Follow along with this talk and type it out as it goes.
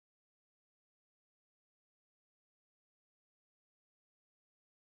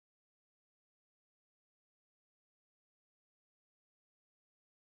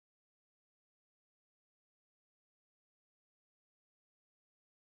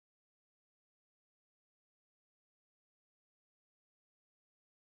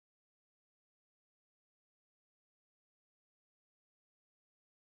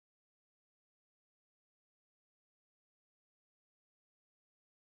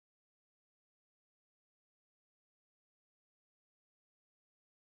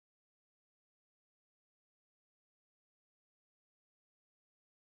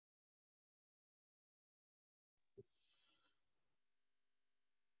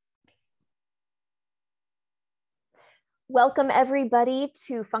Welcome everybody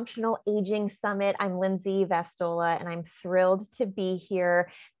to Functional Aging Summit. I'm Lindsay Vastola and I'm thrilled to be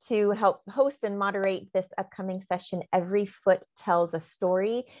here to help host and moderate this upcoming session, Every Foot Tells a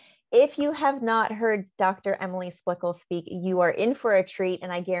Story. If you have not heard Dr. Emily Splichal speak, you are in for a treat,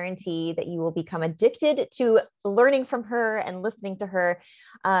 and I guarantee that you will become addicted to learning from her and listening to her.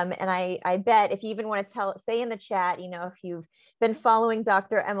 And I bet if you even want to say in the chat, if you've been following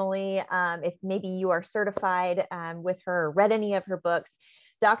Dr. Emily, if maybe you are certified with her or read any of her books.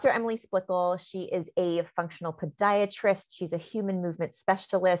 Dr. Emily Splichal, she is a functional podiatrist. She's a human movement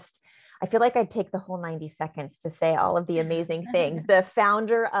specialist. I feel like I'd take the whole 90 seconds to say all of the amazing things. The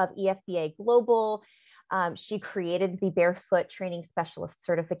founder of EFBA Global. She created the Barefoot Training Specialist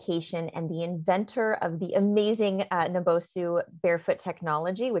certification and the inventor of the amazing Nabosu barefoot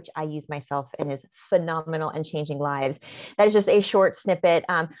technology, which I use myself and is phenomenal and changing lives. That is just a short snippet.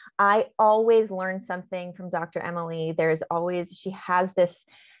 I always learn something from Dr. Emily. She has this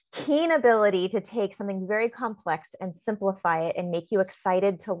keen ability to take something very complex and simplify it and make you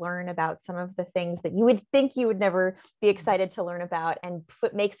excited to learn about some of the things that you would think you would never be excited to learn about, and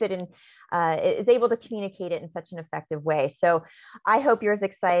makes it in is able to communicate it in such an effective way. So I hope you're as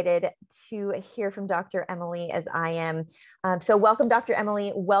excited to hear from Dr. Emily as I am. So welcome, Dr.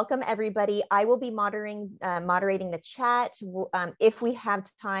 Emily. Welcome, everybody. I will be moderating the chat. If we have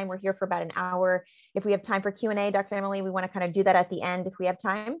time, we're here for about an hour. If we have time for Q&A, Dr. Emily, we want to kind of do that at the end if we have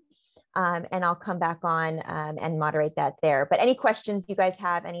time. And I'll come back on and moderate that there. But any questions you guys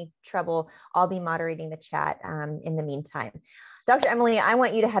have, any trouble, I'll be moderating the chat in the meantime. Dr. Emily, I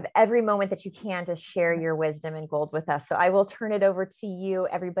want you to have every moment that you can to share your wisdom and gold with us. So I will turn it over to you.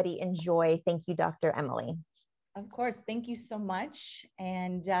 Everybody enjoy. Thank you, Dr. Emily. Of course. Thank you so much.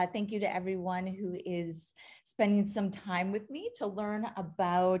 And thank you to everyone who is spending some time with me to learn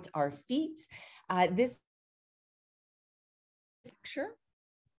about our feet. This lecture.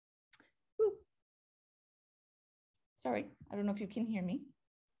 Sorry, I don't know if you can hear me.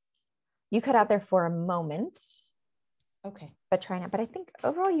 You cut out there for a moment. Okay. But try not. But I think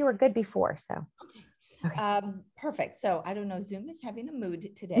overall you were good before. So. Okay. Perfect. So I don't know, Zoom is having a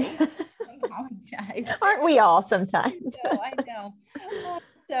mood today. I apologize. Aren't we all sometimes? I know.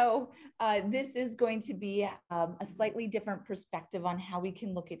 This is going to be a slightly different perspective on how we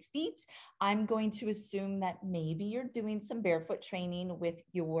can look at feet. I'm going to assume that maybe you're doing some barefoot training with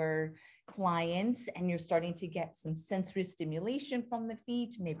your clients and you're starting to get some sensory stimulation from the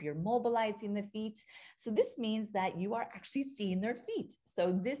feet. Maybe you're mobilizing the feet. So this means that you are actually seeing their feet.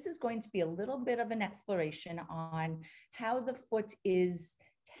 So this is going to be a little bit of an exploration on how the foot is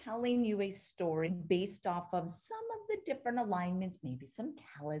telling you a story based off of some of the different alignments, maybe some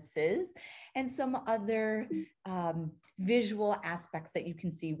calluses and some other visual aspects that you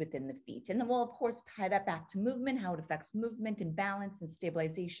can see within the feet. And then we'll, of course, tie that back to movement, how it affects movement and balance and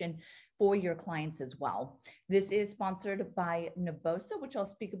stabilization for your clients as well. This is sponsored by Nabosu, which I'll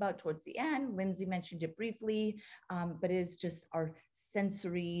speak about towards the end. Lindsay mentioned it briefly, but it is just our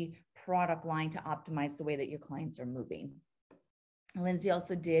sensory product line to optimize the way that your clients are moving. Lindsay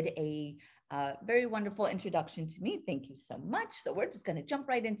also did a very wonderful introduction to me. Thank you so much. So we're just going to jump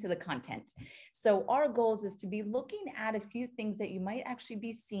right into the content. So our goals is to be looking at a few things that you might actually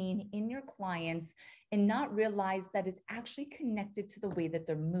be seeing in your clients and not realize that it's actually connected to the way that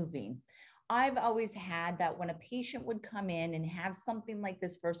they're moving. I've always had that when a patient would come in and have something like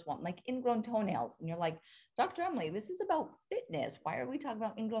this first one, like ingrown toenails, and you're like, Dr. Emily, this is about fitness. Why are we talking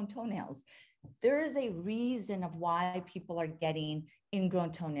about ingrown toenails? There is a reason of why people are getting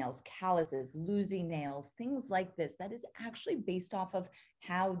ingrown toenails, calluses, losing nails, things like this. That is actually based off of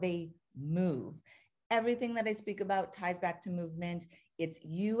how they move. Everything that I speak about ties back to movement. It's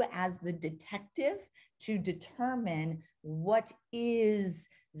you as the detective to determine what is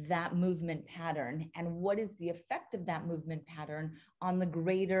that movement pattern and what is the effect of that movement pattern on the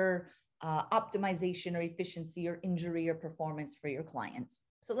greater optimization or efficiency or injury or performance for your clients.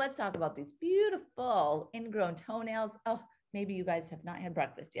 So let's talk about these beautiful ingrown toenails. Oh, maybe you guys have not had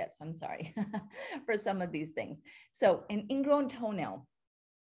breakfast yet, so I'm sorry for some of these things. So an ingrown toenail,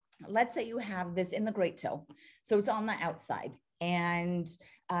 let's say you have this in the great toe. So it's on the outside and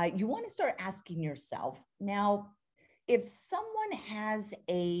you want to start asking yourself, now, if someone has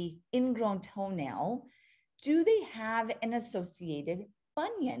a ingrown toenail, do they have an associated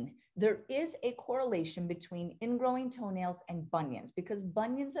bunion? There is a correlation between ingrowing toenails and bunions because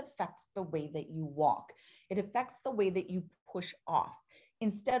bunions affects the way that you walk. It affects the way that you push off.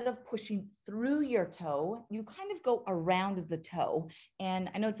 Instead of pushing through your toe, you kind of go around the toe. And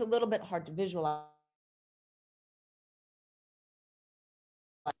I know it's a little bit hard to visualize.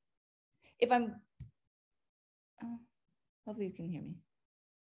 If I'm Hopefully you can hear me.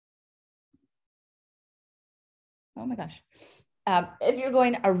 Oh my gosh. If you're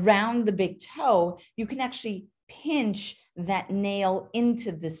going around the big toe, you can actually pinch that nail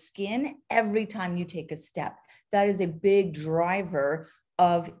into the skin every time you take a step. That is a big driver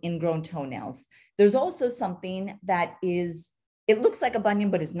of ingrown toenails. There's also something that is, it looks like a bunion,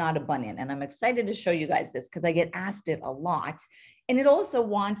 but it's not a bunion. And I'm excited to show you guys this because I get asked it a lot. And it also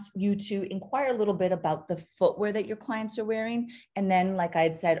wants you to inquire a little bit about the footwear that your clients are wearing. And then, like I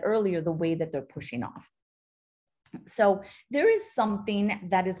had said earlier, the way that they're pushing off. So there is something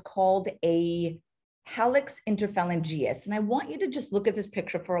that is called a hallux interphalangeus. And I want you to just look at this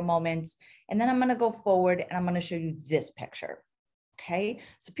picture for a moment. And then I'm going to go forward and I'm going to show you this picture. Okay.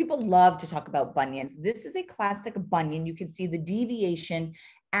 So people love to talk about bunions. This is a classic bunion. You can see the deviation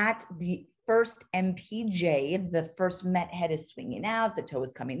at the first MPJ. The first met head is swinging out. The toe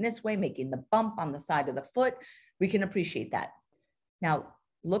is coming this way, making the bump on the side of the foot. We can appreciate that. Now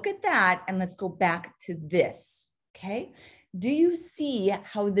look at that. And let's go back to this. Okay. Do you see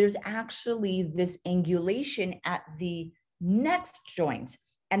how there's actually this angulation at the next joint?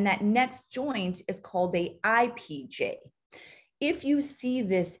 And that next joint is called a IPJ. If you see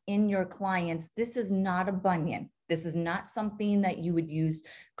this in your clients, this is not a bunion. This is not something that you would use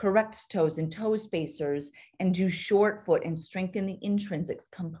correct toes and toe spacers and do short foot and strengthen the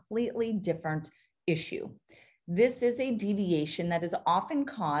intrinsics. Completely different issue. This is a deviation that is often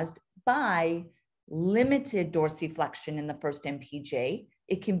caused by limited dorsiflexion in the first MPJ.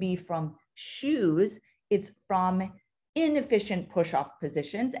 It can be from shoes. It's from inefficient push-off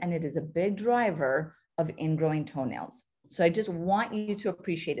positions, and it is a big driver of ingrowing toenails. So I just want you to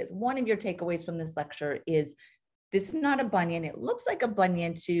appreciate it. One of your takeaways from this lecture is this is not a bunion. It looks like a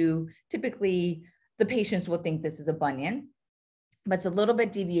bunion to typically the patients will think this is a bunion, but it's a little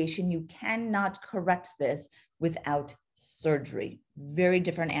bit deviation. You cannot correct this without surgery. Very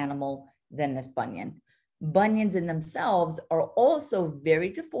different animal than this bunion. Bunions in themselves are also very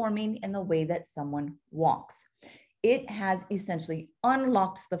deforming in the way that someone walks. It has essentially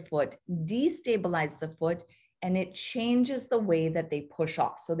unlocked the foot, destabilized the foot, and it changes the way that they push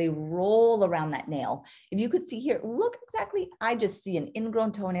off. So they roll around that nail. If you could see here, look exactly, I just see an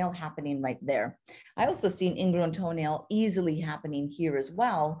ingrown toenail happening right there. I also see an ingrown toenail easily happening here as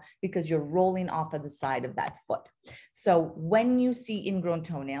well, because you're rolling off of the side of that foot. So when you see ingrown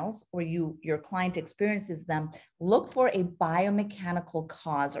toenails or your client experiences them, look for a biomechanical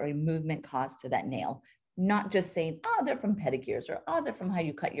cause or a movement cause to that nail. Not just saying, oh, they're from pedicures, or oh, they're from how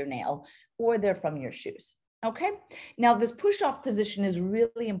you cut your nail, or they're from your shoes. Okay. Now this push off position is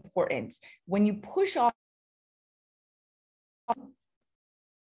really important. When you push off,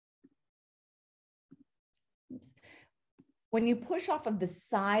 when you push off of the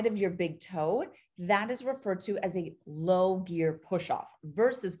side of your big toe, that is referred to as a low gear push off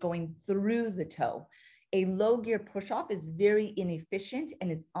versus going through the toe. A low gear push off is very inefficient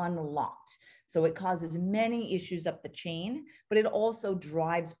and is unlocked. So it causes many issues up the chain, but it also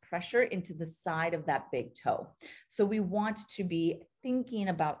drives pressure into the side of that big toe. So we want to be thinking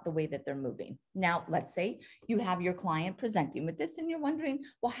about the way that they're moving. Now, let's say you have your client presenting with this and you're wondering,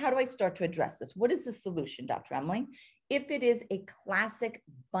 well, how do I start to address this? What is the solution, Dr. Emily? If it is a classic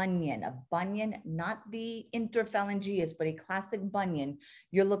bunion, a bunion, not the interphalangeus, but a classic bunion,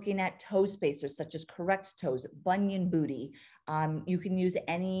 you're looking at toe spacers such as correct toes, bunion booty. You can use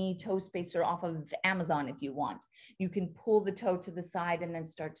any toe spacer off of Amazon if you want. You can pull the toe to the side and then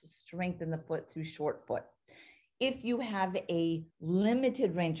start to strengthen the foot through short foot. If you have a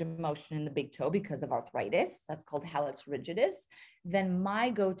limited range of motion in the big toe because of arthritis, that's called hallux rigidus, then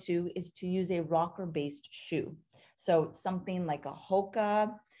my go-to is to use a rocker-based shoe. So something like a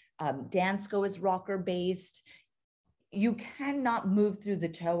Hoka, Dansko is rocker-based. You cannot move through the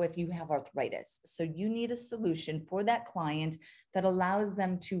toe if you have arthritis. So you need a solution for that client that allows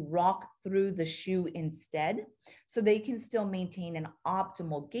them to rock through the shoe instead, so they can still maintain an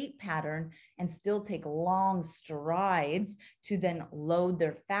optimal gait pattern and still take long strides to then load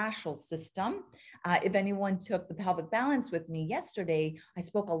their fascial system. If anyone took the pelvic balance with me yesterday, I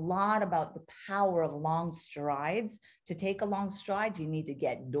spoke a lot about the power of long strides. To take a long stride, you need to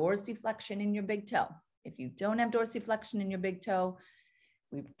get dorsiflexion in your big toe. If you don't have dorsiflexion in your big toe,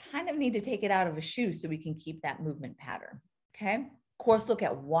 we kind of need to take it out of a shoe so we can keep that movement pattern. Okay. Of course, look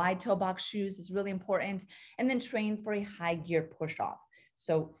at wide toe box shoes is really important. And then train for a high gear push off.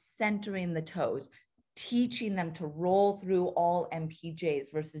 So centering the toes, teaching them to roll through all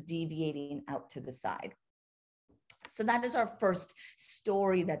MPJs versus deviating out to the side. So that is our first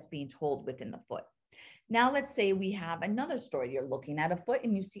story that's being told within the foot. Now, let's say we have another story. You're looking at a foot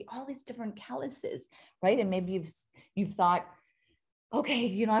and you see all these different calluses, right? And maybe you've thought, okay,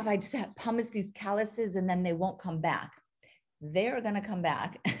 you know, if I just pumice these calluses and then they won't come back. They're going to come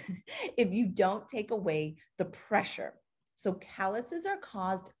back if you don't take away the pressure. So calluses are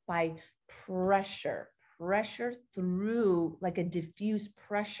caused by pressure through, like a diffuse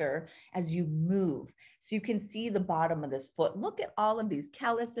pressure as you move. So you can see the bottom of this foot. Look at all of these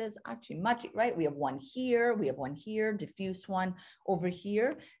calluses, right? We have one here, diffuse one over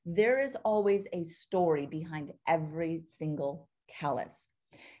here. There is always a story behind every single callus.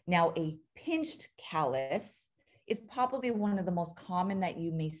 Now, a pinched callus is probably one of the most common that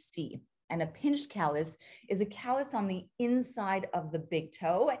you may see. And a pinched callus is a callus on the inside of the big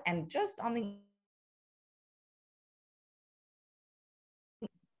toe and just on the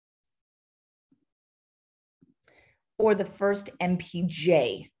or the first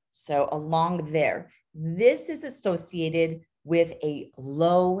MPJ. So along there, this is associated with a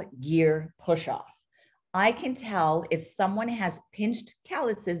low gear push-off. I can tell if someone has pinched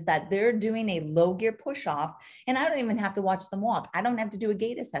calluses that they're doing a low gear push off, and I don't even have to watch them walk. I don't have to do a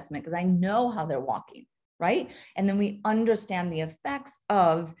gait assessment because I know how they're walking, right? And then we understand the effects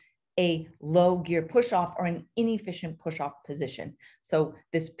of a low gear push off or an inefficient push off position. So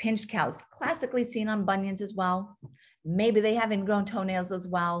this pinched callus, classically seen on bunions as well. Maybe they have ingrown toenails as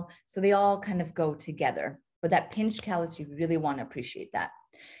well. So they all kind of go together. But that pinched callus, you really want to appreciate that.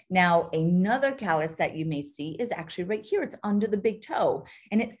 Now, another callus that you may see is actually right here. It's under the big toe.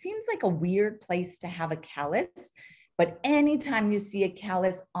 And it seems like a weird place to have a callus, but anytime you see a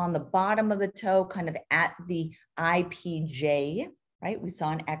callus on the bottom of the toe, kind of at the IPJ, right? We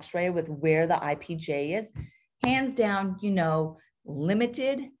saw an x-ray with where the IPJ is. Hands down, you know,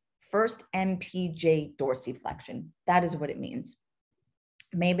 limited first MPJ dorsiflexion. That is what it means.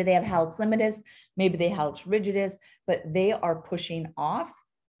 Maybe they have hallux limitus, maybe they have hallux rigidus, but they are pushing off,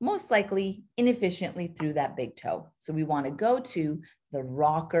 most likely inefficiently through that big toe. So we want to go to the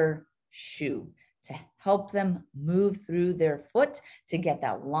rocker shoe to help them move through their foot to get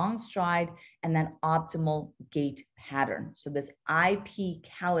that long stride and that optimal gait pattern. So this IP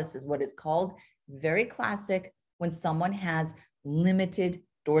callus is what it's called. Very classic when someone has limited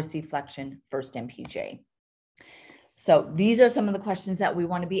dorsiflexion first MPJ. So these are some of the questions that we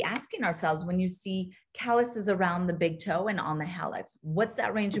want to be asking ourselves when you see calluses around the big toe and on the hallux. What's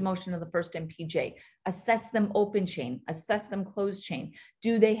that range of motion of the first MPJ? Assess them open chain, assess them closed chain.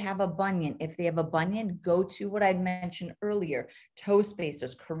 Do they have a bunion? If they have a bunion, go to what I mentioned earlier, toe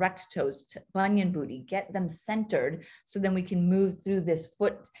spacers, correct toes, bunion booty, get them centered so then we can move through this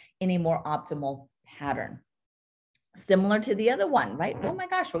foot in a more optimal pattern. Similar to the other one, right? Oh my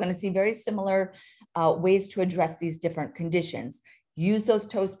gosh, we're going to see very similar ways to address these different conditions. Use those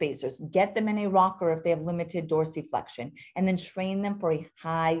toe spacers, get them in a rocker if they have limited dorsiflexion, and then train them for a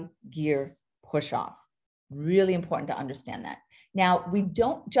high gear push off. Really important to understand that. Now, we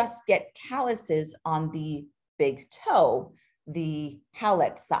don't just get calluses on the big toe, the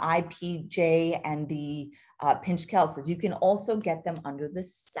hallux, the IPJ, and the pinched calluses. You can also get them under the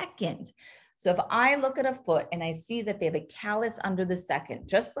second. So if I look at a foot and I see that they have a callus under the second,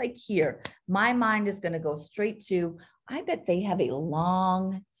 just like here, my mind is going to go straight to, I bet they have a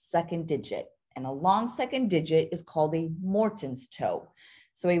long second digit. And a long second digit is called a Morton's toe.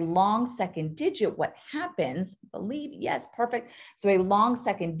 So a long second digit, what happens, yes, perfect. So a long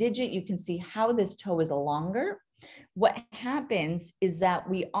second digit, you can see how this toe is longer. What happens is that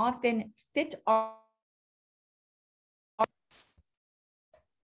we often fit our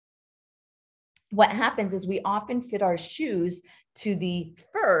shoes to the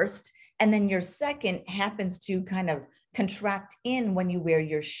first, and then your second happens to kind of contract in when you wear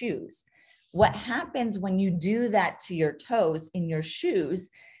your shoes. What happens when you do that to your toes in your shoes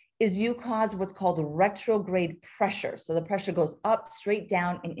is you cause what's called retrograde pressure. So the pressure goes up, straight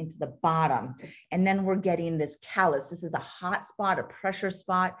down, and into the bottom. And then we're getting this callus. This is a hot spot, a pressure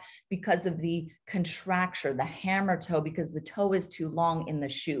spot, because of the contracture, the hammer toe, because the toe is too long in the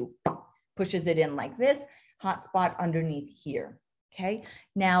shoe. Pushes it in like this, hot spot underneath here. Okay.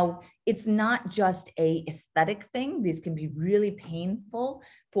 Now, it's not just a aesthetic thing. These can be really painful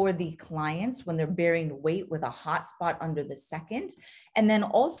for the clients when they're bearing weight with a hot spot under the second. And then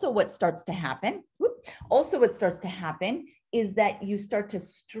also what starts to happen is that you start to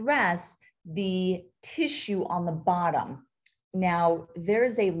stress the tissue on the bottom. Now,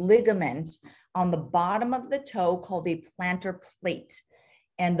 there's a ligament on the bottom of the toe called a plantar plate.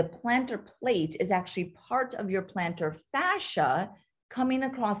 And the plantar plate is actually part of your plantar fascia coming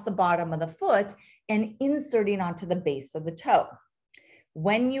across the bottom of the foot and inserting onto the base of the toe.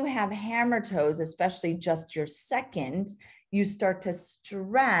 When you have hammer toes, especially just your second, you start to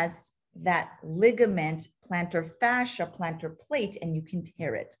stress that ligament, plantar fascia, plantar plate, and you can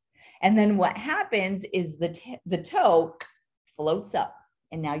tear it. And then what happens is the toe floats up,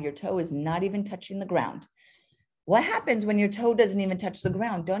 and now your toe is not even touching the ground. What happens when your toe doesn't even touch the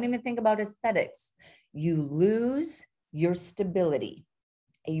ground? Don't even think about aesthetics. You lose your stability.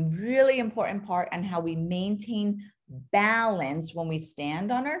 A really important part on how we maintain balance when we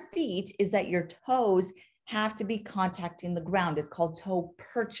stand on our feet is that your toes have to be contacting the ground. It's called toe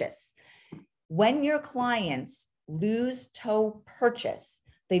purchase. When your clients lose toe purchase,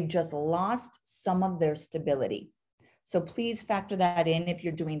 they've just lost some of their stability. So please factor that in if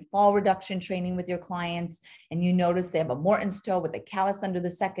you're doing fall reduction training with your clients and you notice they have a Morton's toe with a callus under the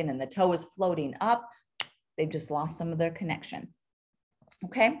second and the toe is floating up, they've just lost some of their connection.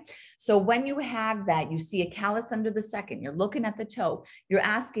 Okay, so when you have that, you see a callus under the second, you're looking at the toe, you're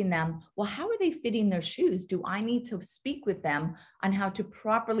asking them, well, how are they fitting their shoes? Do I need to speak with them on how to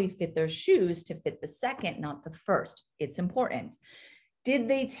properly fit their shoes to fit the second, not the first? It's important. Did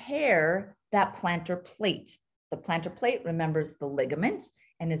they tear that plantar plate? The plantar plate remembers the ligament,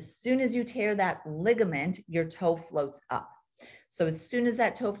 and as soon as you tear that ligament, your toe floats up. So as soon as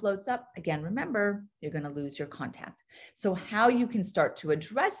that toe floats up, again, remember, you're going to lose your contact. So how you can start to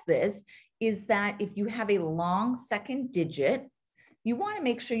address this is that if you have a long second digit, you want to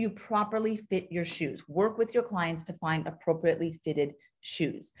make sure you properly fit your shoes. Work with your clients to find appropriately fitted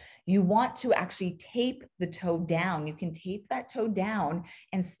shoes. You want to actually tape the toe down. You can tape that toe down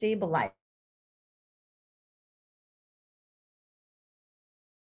and stabilize.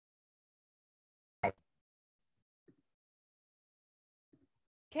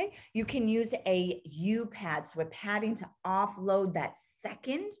 Okay, you can use a U pad, so a padding to offload that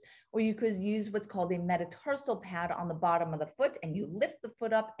second, or you could use what's called a metatarsal pad on the bottom of the foot, and you lift the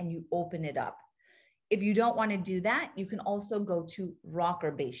foot up and you open it up. If you don't want to do that, you can also go to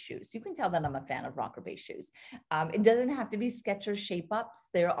rocker-based shoes. You can tell that I'm a fan of rocker-based shoes. It doesn't have to be Skechers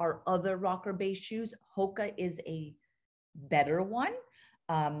shape-ups. There are other rocker-based shoes. Hoka is a better one.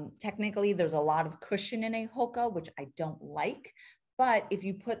 Technically, there's a lot of cushion in a Hoka, which I don't like. But if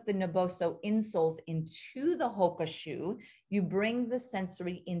you put the Naboso insoles into the Hoka shoe, you bring the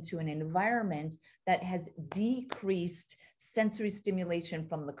sensory into an environment that has decreased sensory stimulation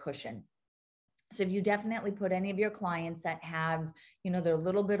from the cushion. So if you definitely put any of your clients that have, they're a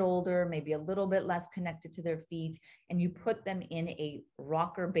little bit older, maybe a little bit less connected to their feet, and you put them in a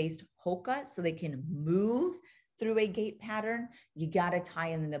rocker-based Hoka so they can move through a gait pattern, you got to tie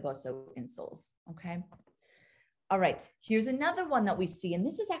in the Naboso insoles, okay? All right, here's another one that we see, and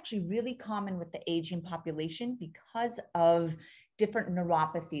this is actually really common with the aging population because of different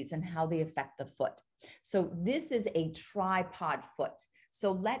neuropathies and how they affect the foot. So this is a tripod foot.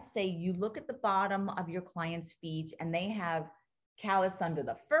 So let's say you look at the bottom of your client's feet and they have callus under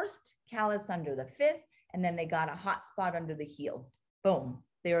the first, callus under the fifth, and then they got a hot spot under the heel. Boom,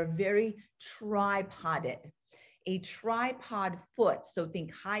 they are very tripoded. A tripod foot, so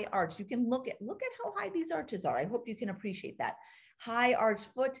think high arch. You can look at how high these arches are. I hope you can appreciate that. High arch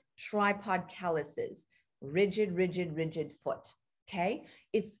foot, tripod calluses, rigid, rigid, rigid foot. Okay,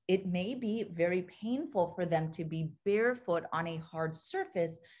 it may be very painful for them to be barefoot on a hard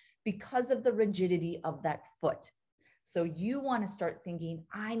surface because of the rigidity of that foot. So you want to start thinking,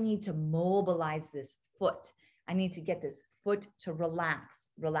 I need to mobilize this foot. I need to get this foot to relax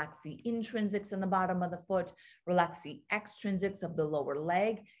the intrinsics in the bottom of the foot, relax the extrinsics of the lower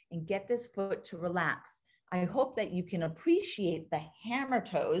leg, and get this foot to relax. I hope that you can appreciate the hammer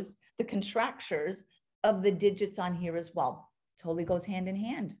toes, the contractures of the digits on here as well. Totally goes hand in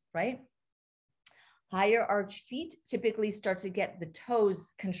hand, right? Higher arch feet typically start to get the toes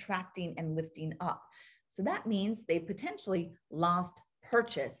contracting and lifting up. So that means they potentially lost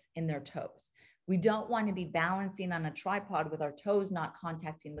purchase in their toes. We don't want to be balancing on a tripod with our toes not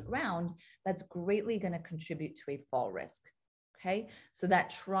contacting the ground. That's greatly going to contribute to a fall risk. Okay, so that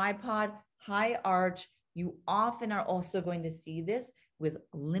tripod, high arch, you often are also going to see this with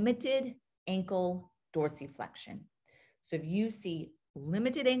limited ankle dorsiflexion. So if you see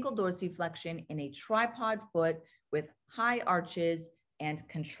limited ankle dorsiflexion in a tripod foot with high arches and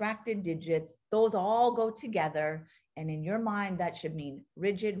contracted digits, those all go together. And in your mind, that should mean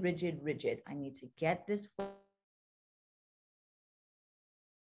rigid, rigid, rigid. I need to get this foot.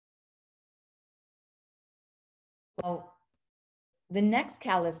 So the next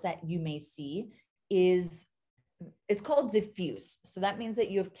callus that you may see is, it's called diffuse. So that means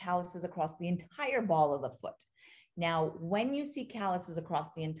that you have calluses across the entire ball of the foot. Now, when you see calluses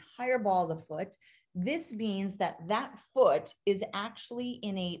across the entire ball of the foot, This means that that foot is actually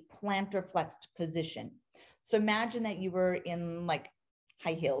in a plantar flexed position. So imagine that you were in like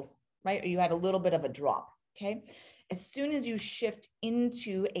high heels, right? Or you had a little bit of a drop, okay? As soon as you shift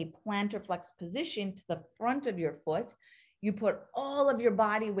into a plantar flexed position to the front of your foot, you put all of your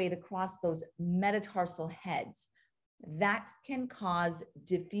body weight across those metatarsal heads. That can cause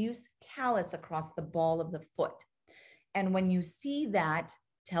diffuse callus across the ball of the foot. And when you see that,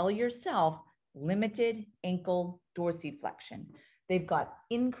 tell yourself limited ankle dorsiflexion. They've got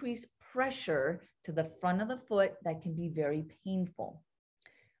increased pressure to the front of the foot that can be very painful.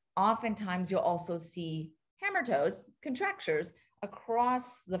 Oftentimes, you'll also see hammer toes, contractures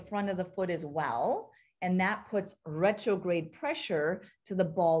across the front of the foot as well. And that puts retrograde pressure to the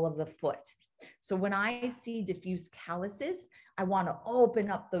ball of the foot. So when I see diffuse calluses, I want to open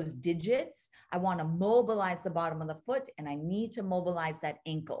up those digits. I want to mobilize the bottom of the foot, and I need to mobilize that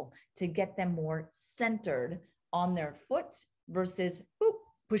ankle to get them more centered on their foot versus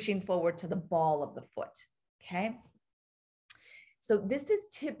pushing forward to the ball of the foot. Okay. So this is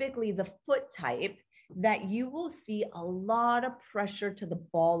typically the foot type that you will see a lot of pressure to the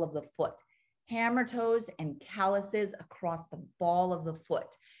ball of the foot, hammer toes and calluses across the ball of the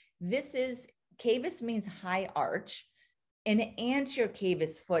foot. This is, cavus means high arch. An anterior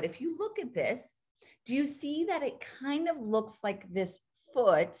cavus foot, if you look at this, do you see that it kind of looks like this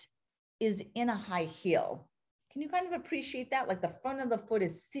foot is in a high heel? Can you kind of appreciate that? Like the front of the foot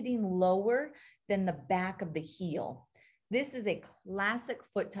is sitting lower than the back of the heel. This is a classic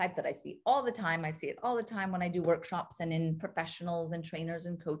foot type that I see all the time. I see it all the time when I do workshops and in professionals and trainers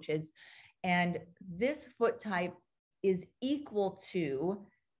and coaches. And this foot type is equal to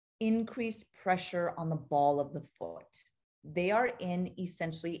increased pressure on the ball of the foot. They are in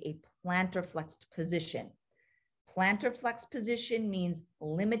essentially a plantar flexed position. Plantar flexed position means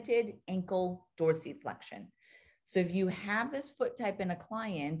limited ankle dorsiflexion. So if you have this foot type in a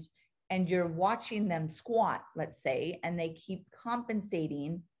client and you're watching them squat, let's say, and they keep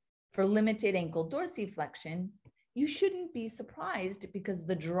compensating for limited ankle dorsiflexion, you shouldn't be surprised because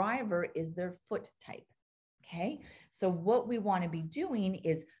the driver is their foot type. Okay, so what we want to be doing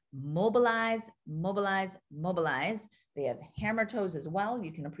is mobilize, mobilize, mobilize. They have hammer toes as well.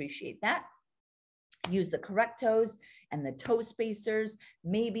 You can appreciate that. Use the correct toes and the toe spacers.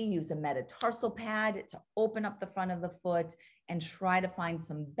 Maybe use a metatarsal pad to open up the front of the foot and try to find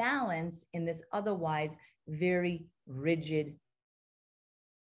some balance in this otherwise very rigid.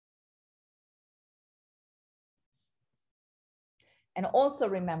 And also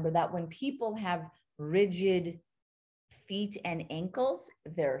remember that when people have rigid feet and ankles,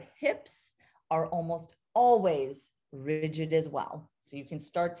 their hips are almost always rigid as well. So you can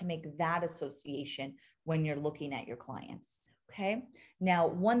start to make that association when you're looking at your clients. Okay. Now,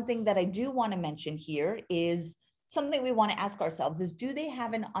 one thing that I do want to mention here is something we want to ask ourselves is, do they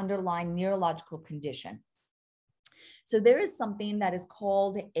have an underlying neurological condition? So there is something that is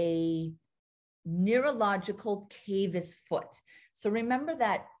called a neurological cavus foot. So remember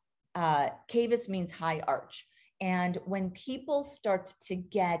that cavus means high arch. And when people start to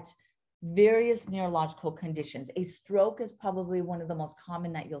get various neurological conditions, a stroke is probably one of the most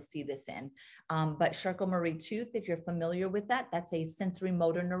common that you'll see this in. But Charcot-Marie-Tooth, if you're familiar with that, that's a sensory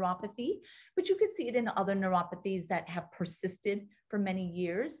motor neuropathy, but you could see it in other neuropathies that have persisted for many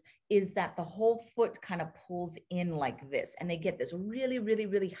years, is that the whole foot kind of pulls in like this, and they get this really, really,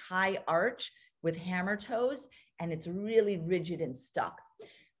 really high arch with hammer toes, and it's really rigid and stuck.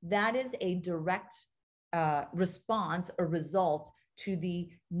 That is a direct response or result to the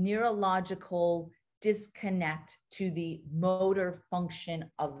neurological disconnect to the motor function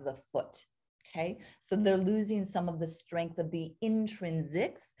of the foot. Okay, so they're losing some of the strength of the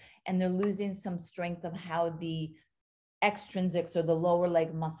intrinsics, and they're losing some strength of how the extrinsics or the lower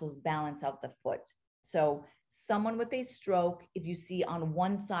leg muscles balance out the foot. So someone with a stroke, if you see on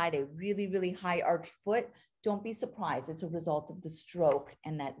one side a really, really high arch foot, don't be surprised. It's a result of the stroke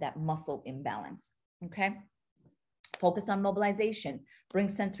and that muscle imbalance. Okay. Focus on mobilization, bring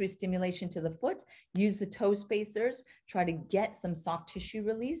sensory stimulation to the foot, use the toe spacers, try to get some soft tissue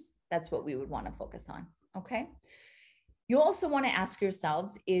release. That's what we would want to focus on. Okay. You also want to ask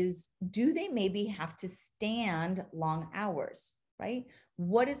yourselves is, do they maybe have to stand long hours, right?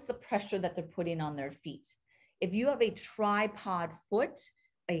 What is the pressure that they're putting on their feet? If you have a tripod foot,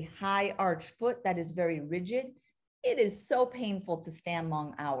 a high arch foot that is very rigid, it is so painful to stand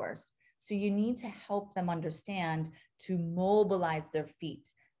long hours. So you need to help them understand to mobilize their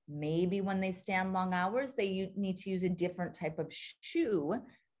feet. Maybe when they stand long hours, they need to use a different type of shoe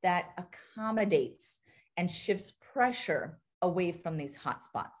that accommodates and shifts pressure away from these hot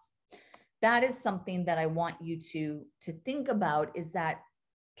spots. that is something that I want you to think about, is that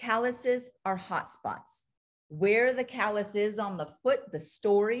calluses are hot spots. Where the callus is on the foot, the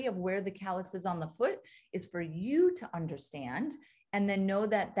story of where the callus is on the foot is for you to understand, and then know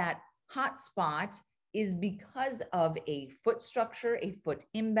that that hot spot is because of a foot structure, a foot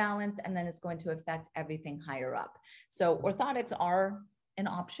imbalance, and then it's going to affect everything higher up. So orthotics are an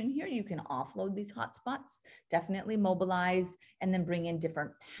option here. You can offload these hot spots, definitely mobilize, and then bring in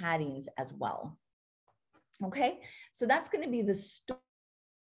different paddings as well. Okay, so that's going to be the story.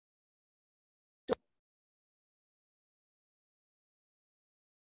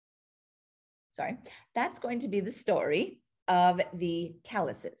 Sorry, that's going to be the story of the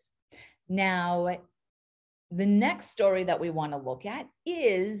calluses. Now, the next story that we want to look at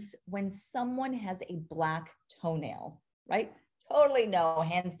is when someone has a black toenail, right? Totally know,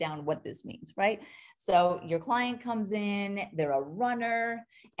 hands down, what this means, right? So your client comes in, they're a runner,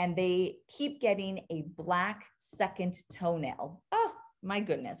 and they keep getting a black second toenail. Oh, my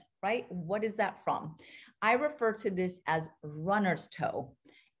goodness, right? What is that from? I refer to this as runner's toe.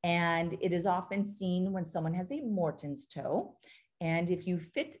 And it is often seen when someone has a Morton's toe. And if you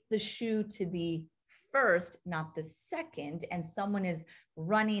fit the shoe to the first, not the second, and someone is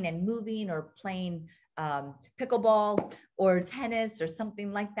running and moving or playing pickleball or tennis or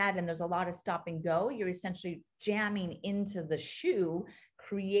something like that, and there's a lot of stop and go, you're essentially jamming into the shoe,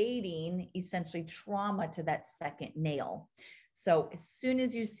 creating essentially trauma to that second nail. So as soon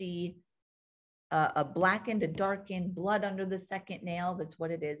as you see a blackened, a darkened, blood under the second nail, that's what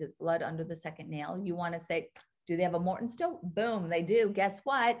it is blood under the second nail, you want to say, do they have a Morton's toe? Boom, they do. Guess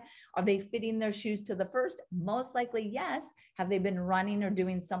what? Are they fitting their shoes to the first? Most likely, yes. Have they been running or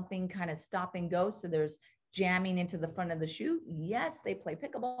doing something kind of stop and go, so there's jamming into the front of the shoe? Yes. They play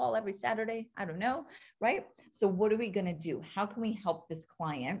pickleball every Saturday. I don't know, right? So what are we going to do? How can we help this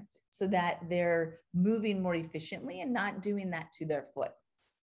client so that they're moving more efficiently and not doing that to their foot?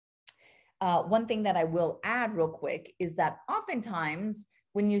 One thing that I will add real quick is that oftentimes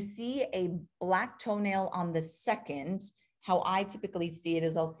when you see a black toenail on the second, how I typically see it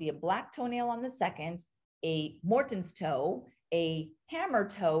is I'll see a black toenail on the second, a Morton's toe, a hammer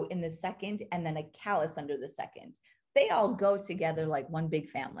toe in the second, and then a callus under the second. They all go together like one big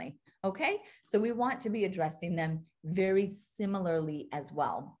family. Okay, so we want to be addressing them very similarly as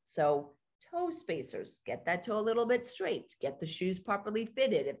well. So toe spacers, get that toe a little bit straight, get the shoes properly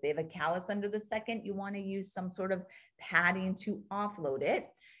fitted. If they have a callus under the second, you want to use some sort of padding to offload it.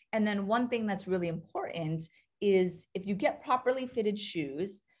 And then one thing that's really important is if you get properly fitted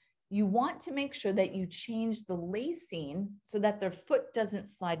shoes, you want to make sure that you change the lacing so that their foot doesn't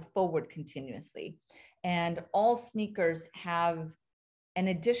slide forward continuously. And all sneakers have an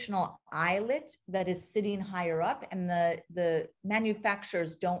additional eyelet that is sitting higher up, and the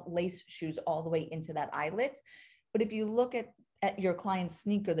manufacturers don't lace shoes all the way into that eyelet. But if you look at your client's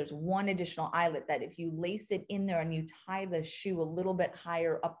sneaker, there's one additional eyelet that if you lace it in there and you tie the shoe a little bit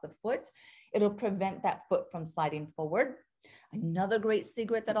higher up the foot, it'll prevent that foot from sliding forward. Another great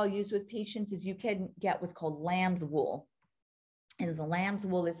secret that I'll use with patients is you can get what's called lamb's wool. And the lamb's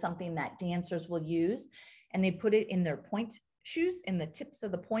wool is something that dancers will use, and they put it in their point shoes, in the tips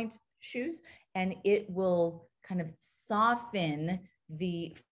of the point shoes, and it will kind of soften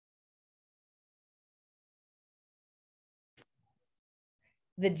the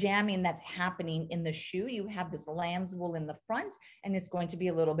jamming that's happening in the shoe. You have this lamb's wool in the front, and it's going to be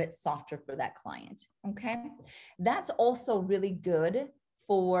a little bit softer for that client. Okay, that's also really good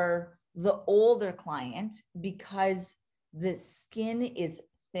for the older client because the skin is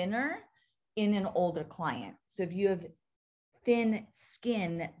thinner in an older client. So if you have thin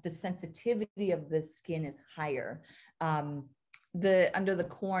skin, the sensitivity of the skin is higher. Under the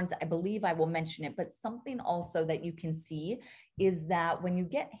corns, I believe I will mention it, but something also that you can see is that when you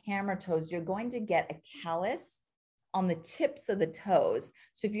get hammer toes, you're going to get a callus on the tips of the toes.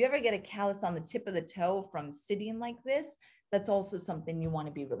 So if you ever get a callus on the tip of the toe from sitting like this, that's also something you want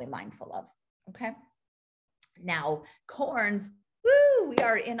to be really mindful of. Okay. Now, corns, woo, we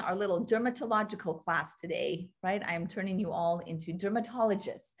are in our little dermatological class today, right? I am turning you all into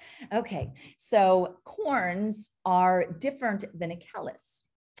dermatologists. Okay, so corns are different than a callus,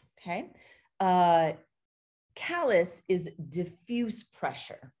 okay? Callus is diffuse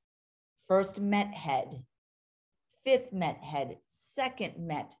pressure. First met head, fifth met head, second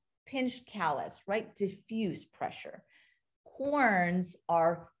met, pinched callus, right? Diffuse pressure. Corns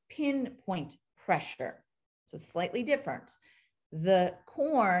are pinpoint pressure, so slightly different. The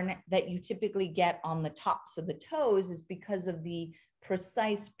corn that you typically get on the tops of the toes is because of the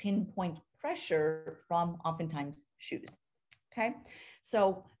precise pinpoint pressure from oftentimes shoes. Okay.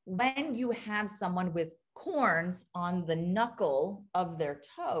 So when you have someone with corns on the knuckle of their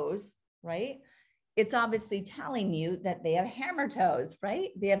toes, right? It's obviously telling you that they have hammer toes, right?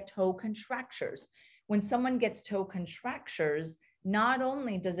 They have toe contractures. When someone gets toe contractures, not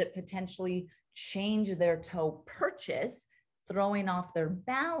only does it potentially change their toe purchase, throwing off their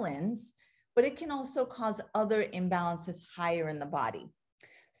balance, but it can also cause other imbalances higher in the body.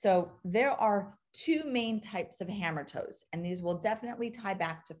 So there are two main types of hammer toes, and these will definitely tie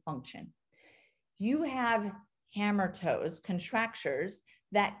back to function. You have hammer toes, contractures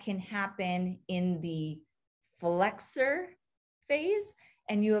that can happen in the flexor phase,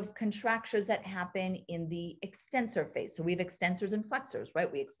 and you have contractures that happen in the extensor phase. So we have extensors and flexors,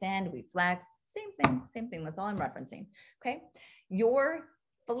 right? We extend, we flex, same thing. That's all I'm referencing. Okay. Your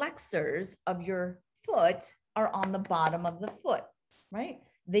flexors of your foot are on the bottom of the foot, right?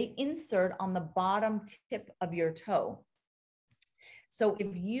 They insert on the bottom tip of your toe. So if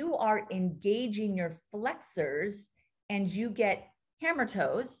you are engaging your flexors and you get hammer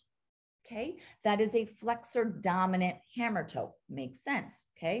toes, okay, that is a flexor dominant hammer toe. Makes sense,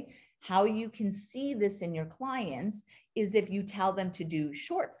 okay? How you can see this in your clients is if you tell them to do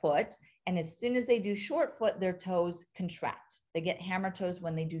short foot, and as soon as they do short foot, their toes contract. They get hammer toes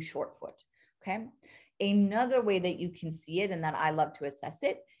when they do short foot, okay? Another way that you can see it, and that I love to assess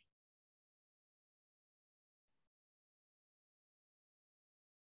it,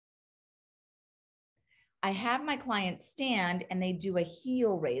 I have my clients stand and they do a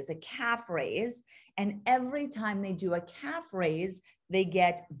heel raise, a calf raise. And every time they do a calf raise, they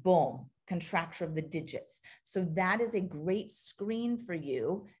get boom, contracture of the digits. So that is a great screen for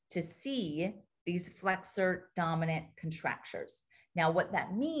you to see these flexor dominant contractures. Now, what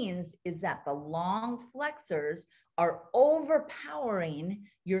that means is that the long flexors are overpowering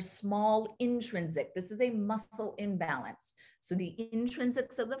your small intrinsic. This is a muscle imbalance. So the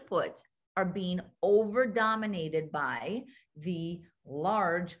intrinsics of the foot are being over dominated by the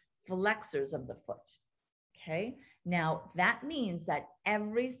large flexors of the foot. Okay. Now that means that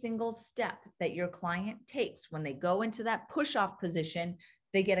every single step that your client takes when they go into that push off position,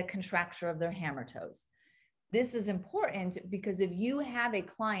 they get a contracture of their hammer toes. This is important because if you have a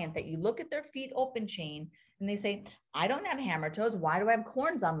client that you look at their feet open chain and they say, I don't have hammer toes. Why do I have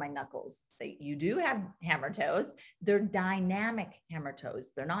corns on my knuckles? You do have hammer toes. They're dynamic hammer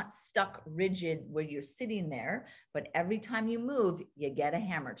toes. They're not stuck rigid where you're sitting there, but every time you move, you get a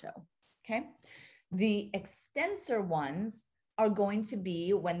hammer toe. Okay. The extensor ones are going to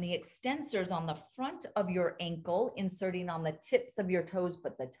be when the extensors on the front of your ankle, inserting on the tips of your toes,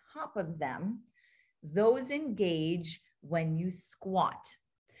 but the top of them, those engage when you squat.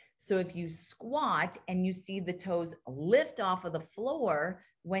 So if you squat and you see the toes lift off of the floor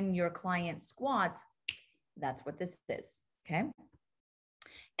when your client squats, that's what this is, okay?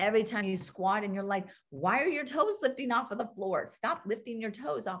 Every time you squat and you're like, why are your toes lifting off of the floor? Stop lifting your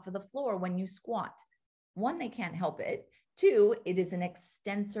toes off of the floor when you squat. One, they can't help it. Two, it is an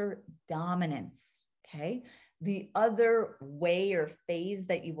extensor dominance, okay? The other way or phase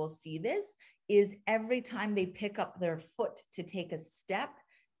that you will see this is every time they pick up their foot to take a step,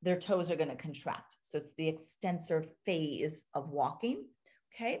 their toes are going to contract. So it's the extensor phase of walking.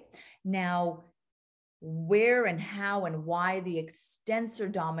 Okay. Now, where and how and why the extensor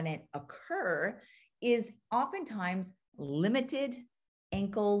dominant occur is oftentimes limited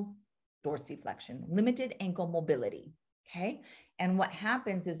ankle dorsiflexion, limited ankle mobility. Okay. And what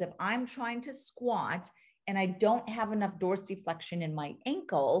happens is if I'm trying to squat and I don't have enough dorsiflexion in my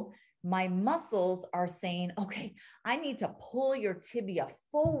ankle, my muscles are saying, okay, I need to pull your tibia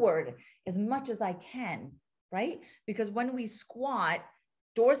forward as much as I can, right? Because when we squat,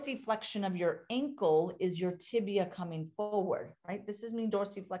 dorsiflexion of your ankle is your tibia coming forward, right? This is me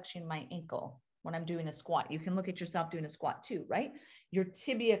dorsiflexing my ankle when I'm doing a squat. You can look at yourself doing a squat too, right? Your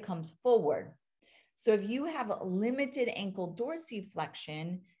tibia comes forward. So if you have a limited ankle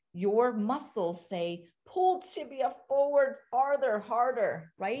dorsiflexion, your muscles say, pull tibia forward farther,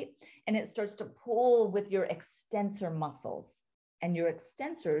 harder, right? And it starts to pull with your extensor muscles, and your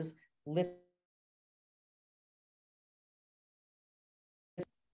extensors lift.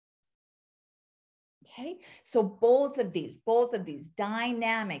 Okay, so both of these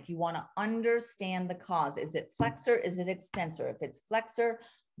dynamic, you want to understand the cause. Is it flexor? Is it extensor? If it's flexor,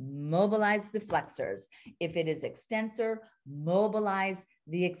 mobilize the flexors. If it is extensor, mobilize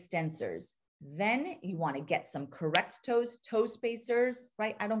the extensors. Then you want to get some correct toes, toe spacers,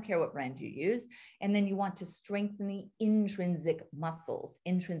 right? I don't care what brand you use. And then you want to strengthen the intrinsic muscles.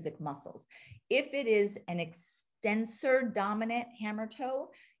 If it is an extensor dominant hammer toe,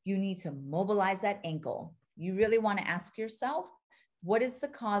 you need to mobilize that ankle. you really want to ask yourself, what is the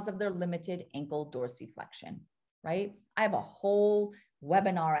cause of their limited ankle dorsiflexion, right? I have a whole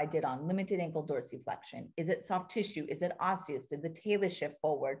webinar I did on limited ankle dorsiflexion. Is it soft tissue? Is it osseous? Did the talus shift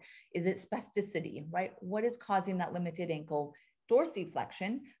forward? Is it spasticity, right? What is causing that limited ankle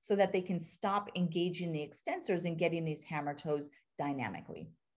dorsiflexion so that they can stop engaging the extensors and getting these hammer toes dynamically,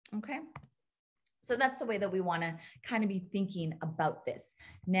 okay? So that's the way that we want to kind of be thinking about this.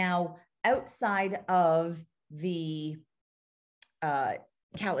 Now, outside of the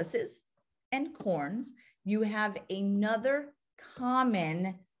calluses and corns, you have another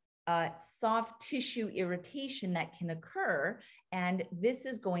common soft tissue irritation that can occur, and this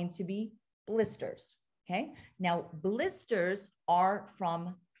is going to be blisters, okay? Now, blisters are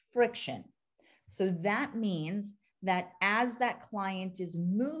from friction. So that means that as that client is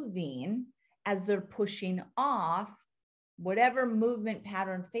moving, as they're pushing off, whatever movement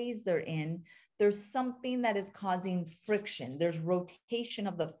pattern phase they're in, there's something that is causing friction. There's rotation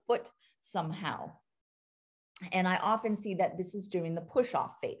of the foot somehow. And I often see that this is during the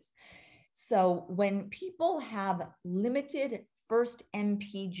push-off phase. So when people have limited first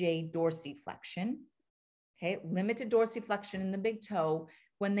MPJ dorsiflexion, okay, limited dorsiflexion in the big toe,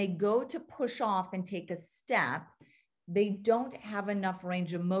 when they go to push off and take a step, they don't have enough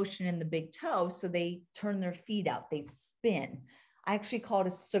range of motion in the big toe, so they turn their feet out, they spin. I actually call it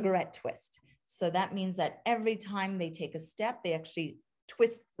a cigarette twist. So that means that every time they take a step, they actually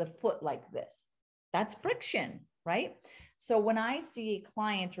twist the foot like this. That's friction, right? So when I see a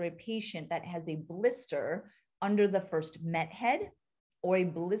client or a patient that has a blister under the first met head or a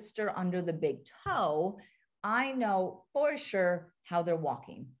blister under the big toe, I know for sure how they're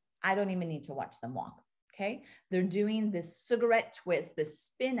walking. I don't even need to watch them walk. Okay, they're doing this cigarette twist, this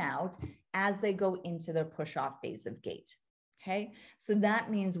spin out as they go into their push off phase of gait. Okay, so that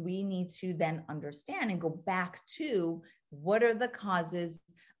means we need to then understand and go back to what are the causes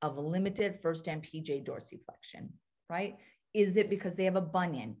of limited first MPJ dorsiflexion, right? Is it because they have a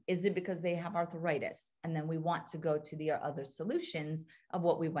bunion? Is it because they have arthritis? And then we want to go to the other solutions of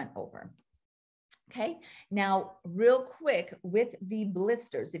what we went over. Okay, now real quick with the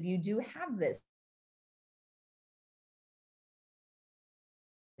blisters, if you do have this,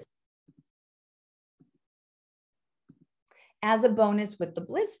 as a bonus with the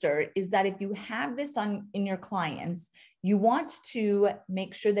blister is that if you have this in your clients, you want to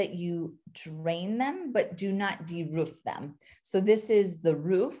make sure that you drain them, but do not de-roof them. So this is the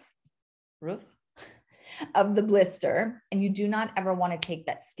roof of the blister, and you do not ever want to take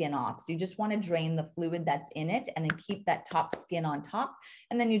that skin off. So you just want to drain the fluid that's in it and then keep that top skin on top.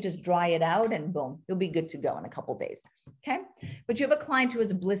 And then you just dry it out and boom, you'll be good to go in a couple of days. Okay. But you have a client who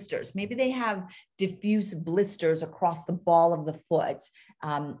has blisters. Maybe they have diffuse blisters across the ball of the foot.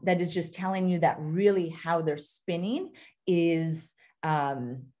 That is just telling you that really how they're spinning is,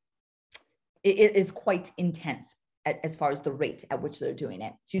 it is quite intense as far as the rate at which they're doing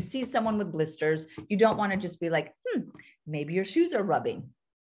it. So you see someone with blisters, you don't want to just be like, maybe your shoes are rubbing,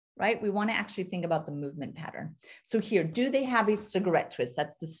 right? We want to actually think about the movement pattern. So here, do they have a cigarette twist?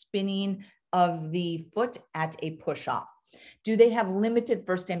 That's the spinning of the foot at a push off. Do they have limited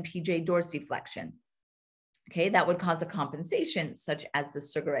first MPJ dorsiflexion? Okay, that would cause a compensation such as the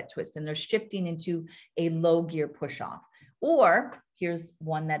cigarette twist, and they're shifting into a low gear push off. Or here's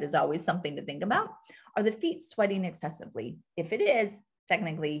one that is always something to think about. Are the feet sweating excessively? If it is,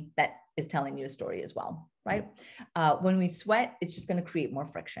 technically that is telling you a story as well, right? When we sweat, it's just going to create more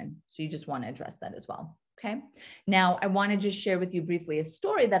friction. So you just want to address that as well. Okay. Now I want to just share with you briefly a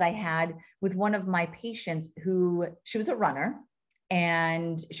story that I had with one of my patients who, she was a runner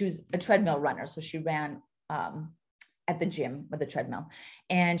and she was a treadmill runner. So she ran at the gym with a treadmill.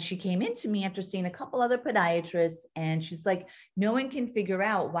 And she came in to me after seeing a couple other podiatrists. And she's like, no one can figure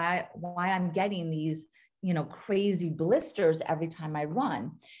out why I'm getting these, crazy blisters every time I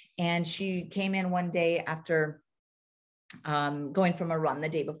run. And she came in one day after going from a run the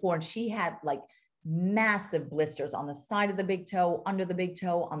day before, and she had like massive blisters on the side of the big toe, under the big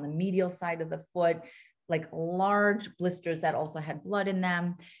toe, on the medial side of the foot, like large blisters that also had blood in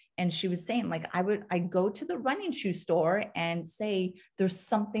them. And she was saying, like, I go to the running shoe store and say, there's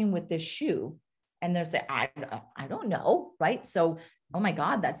something with this shoe. And they're saying, I don't know. Right. So, oh my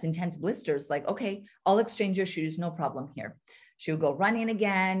God, that's intense blisters. Like, okay, I'll exchange your shoes. No problem here. She would go running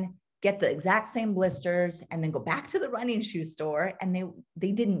again, get the exact same blisters, and then go back to the running shoe store. And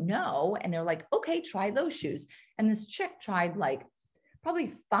they didn't know. And they're like, okay, try those shoes. And this chick tried like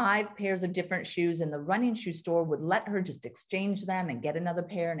probably 5 pairs of different shoes, and the running shoe store would let her just exchange them and get another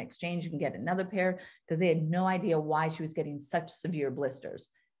pair and exchange and get another pair because they had no idea why she was getting such severe blisters.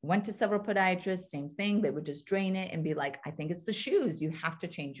 Went to several podiatrists, same thing. They would just drain it and be like, I think it's the shoes. You have to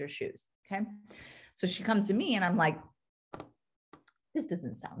change your shoes. Okay. So she comes to me and I'm like, this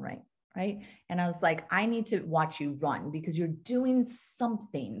doesn't sound right. Right. And I was like, I need to watch you run because you're doing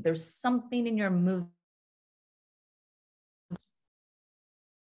something. There's something in your movement.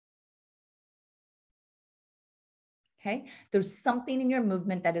 Okay. There's something in your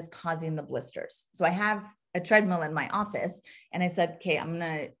movement that is causing the blisters. So I have a treadmill in my office and I said, okay, I'm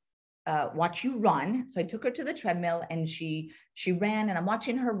going to watch you run. So I took her to the treadmill and she ran and I'm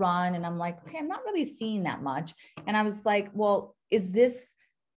watching her run and I'm like, okay, I'm not really seeing that much. And I was like, well, is this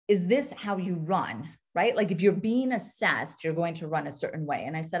how you run? Right? Like if you're being assessed, you're going to run a certain way.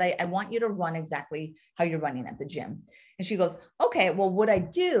 And I said, I want you to run exactly how you're running at the gym. And she goes, okay, well, what I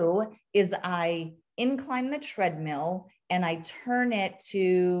do is I incline the treadmill and I turn it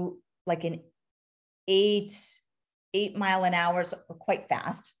to like an 8 mile an hour, so quite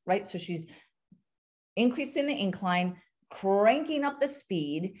fast, right? So she's increasing the incline, cranking up the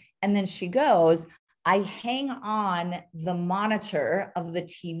speed. And then she goes, I hang on the monitor of the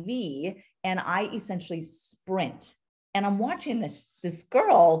TV and I essentially sprint. And I'm watching this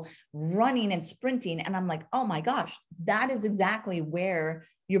girl running and sprinting. And I'm like, oh my gosh, that is exactly where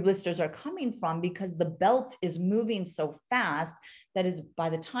your blisters are coming from because the belt is moving so fast that is by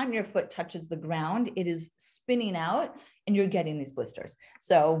the time your foot touches the ground, it is spinning out and you're getting these blisters.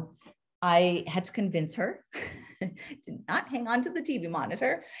 So I had to convince her to not hang on to the TV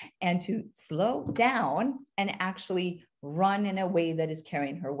monitor and to slow down and actually run in a way that is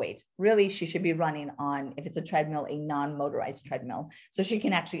carrying her weight. Really, she should be running on, if it's a treadmill, a non-motorized treadmill, so she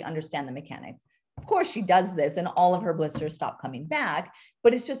can actually understand the mechanics. Of course, she does this and all of her blisters stop coming back,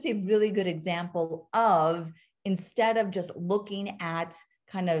 but it's just a really good example of instead of just looking at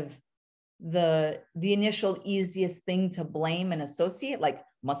kind of the initial easiest thing to blame and associate, like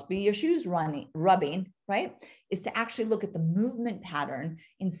must be your shoes rubbing, right? Is to actually look at the movement pattern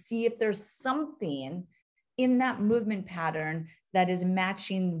and see if there's something in that movement pattern that is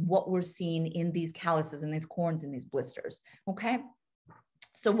matching what we're seeing in these calluses and these corns and these blisters. Okay.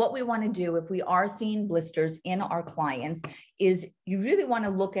 So what we want to do if we are seeing blisters in our clients is you really want to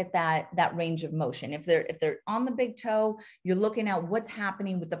look at that range of motion. If they're on the big toe, you're looking at what's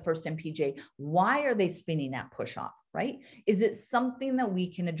happening with the first MPJ. Why are they spinning that push off, right? Is it something that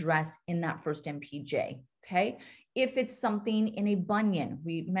we can address in that first MPJ? Okay. If it's something in a bunion,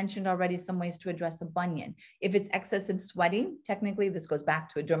 we mentioned already some ways to address a bunion. If it's excessive sweating, technically this goes back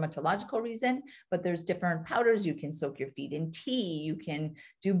to a dermatological reason, but there's different powders. You can soak your feet in tea. You can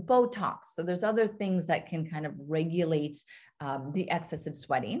do Botox. So there's other things that can kind of regulate the excessive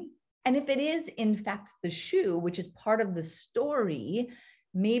sweating. And if it is in fact the shoe, which is part of the story,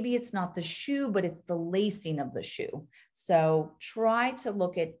 maybe it's not the shoe, but it's the lacing of the shoe. So try to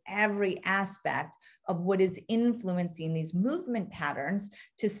look at every aspect of what is influencing these movement patterns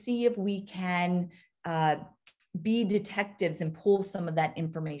to see if we can be detectives and pull some of that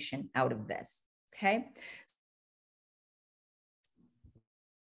information out of this. Okay.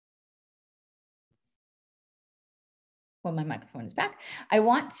 Well, my microphone is back. I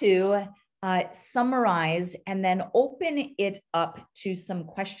want to summarize and then open it up to some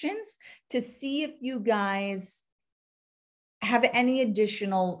questions to see if you guys have any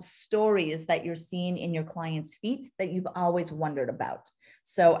additional stories that you're seeing in your clients' feet that you've always wondered about.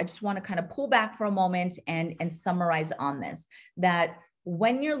 So I just want to kind of pull back for a moment and summarize on this, that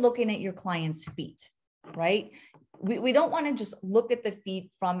when you're looking at your clients' feet, right? We don't want to just look at the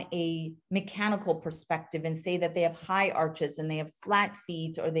feet from a mechanical perspective and say that they have high arches and they have flat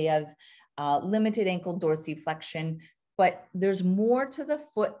feet or they have limited ankle dorsiflexion, but there's more to the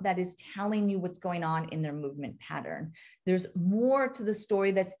foot that is telling you what's going on in their movement pattern. There's more to the story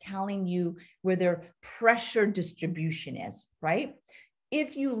that's telling you where their pressure distribution is, right?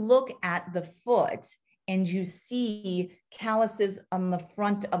 If you look at the foot and you see calluses on the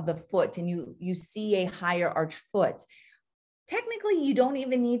front of the foot and you see a higher arch foot, technically you don't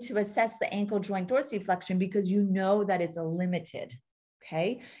even need to assess the ankle joint dorsiflexion because you know that it's limited.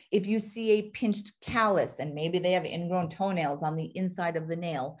 Okay. If you see a pinched callus and maybe they have ingrown toenails on the inside of the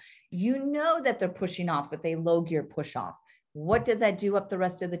nail, you know that they're pushing off with a low gear push off. What does that do up the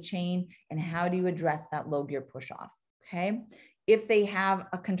rest of the chain? And how do you address that low gear push off? Okay. If they have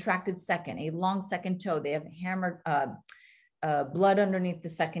a contracted second, a long second toe, they have hammered blood underneath the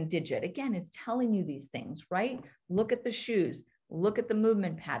second digit. Again, it's telling you these things, right? Look at the shoes, look at the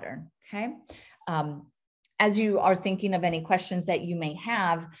movement pattern. Okay. As you are thinking of any questions that you may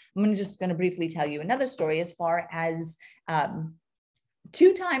have, I'm just going to briefly tell you another story as far as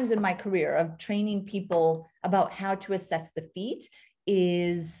 2 times in my career of training people about how to assess the feet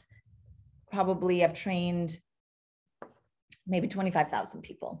is probably I've trained maybe 25,000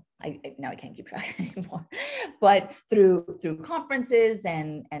 people. Now I can't keep track anymore, but through conferences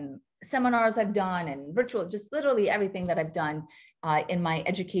and seminars I've done and virtual, just literally everything that I've done in my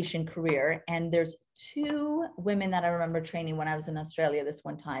education career. And there's two women that I remember training when I was in Australia this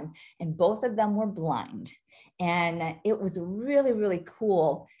one time, and both of them were blind. And it was really, really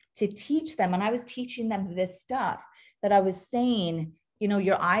cool to teach them. And I was teaching them this stuff that I was saying, you know,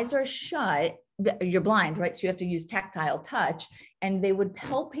 your eyes are shut, you're blind, right? So you have to use tactile touch, and they would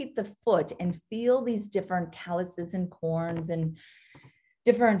palpate the foot and feel these different calluses and corns and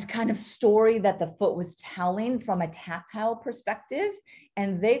different kind of story that the foot was telling from a tactile perspective.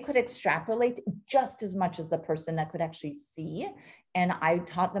 And they could extrapolate just as much as the person that could actually see. And I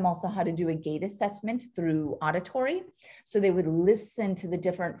taught them also how to do a gait assessment through auditory. So they would listen to the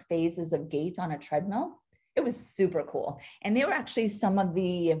different phases of gait on a treadmill. It was super cool. And they were actually some of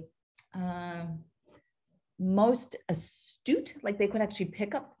the most astute, like they could actually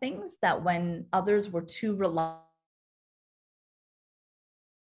pick up things that when others were too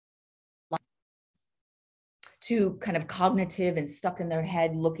too kind of cognitive and stuck in their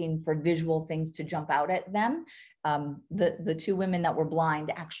head looking for visual things to jump out at them. The two women that were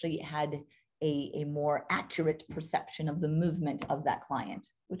blind actually had a more accurate perception of the movement of that client,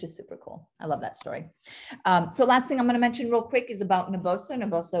 which is super cool. I love that story. So last thing I'm going to mention real quick is about Naboso.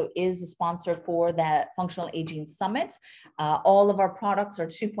 Naboso is a sponsor for the Functional Aging Summit. All of our products are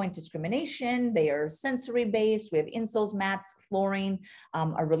 2-point discrimination. They are sensory based. We have insoles, mats, flooring,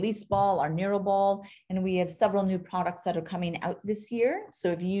 our release ball, our Neuro ball, and we have several new products that are coming out this year. So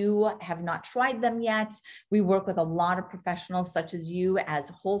if you have not tried them yet, we work with a lot of professionals such as you as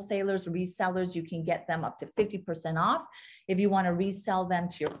wholesalers, resellers. You can get them up to 50% off. If you want to resell them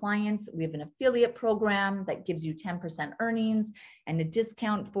to your clients, we have an affiliate program that gives you 10% earnings and a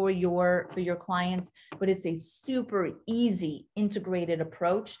discount for your clients. But it's a super easy integrated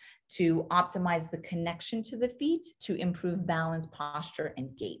approach to optimize the connection to the feet to improve balance, posture, and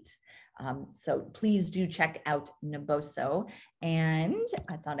gait. So please do check out Naboso. And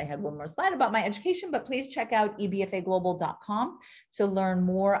I thought I had one more slide about my education, but please check out ebfaglobal.com to learn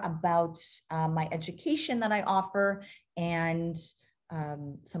more about my education that I offer and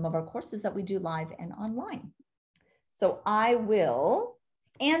some of our courses that we do live and online. So I will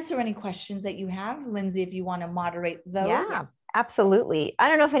answer any questions that you have. Lindsay, if you want to moderate those. Yeah. Absolutely. I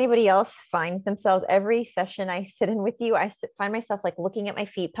don't know if anybody else finds themselves every session I sit in with you, find myself like looking at my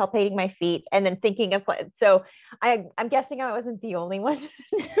feet, palpating my feet, and then thinking of what. So I'm guessing I wasn't the only one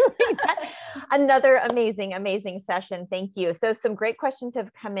doing that. Another amazing, amazing session. Thank you. So some great questions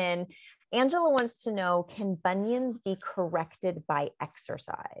have come in. Angela wants to know, can bunions be corrected by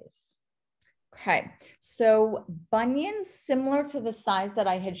exercise? Okay, so bunions, similar to the size that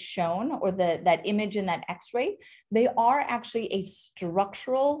I had shown, or that image in that x-ray, they are actually a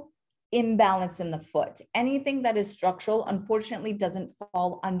structural imbalance in the foot. Anything that is structural, unfortunately, doesn't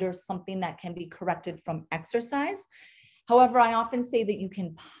fall under something that can be corrected from exercise. However, I often say that you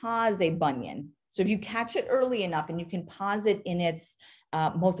can pause a bunion. So if you catch it early enough and you can pause it in its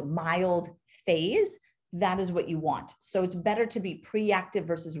most mild phase, that is what you want. So it's better to be preactive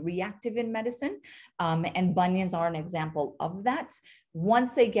versus reactive in medicine. And bunions are an example of that.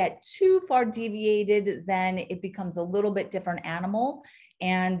 Once they get too far deviated, then it becomes a little bit different animal.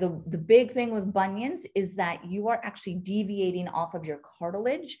 And the big thing with bunions is that you are actually deviating off of your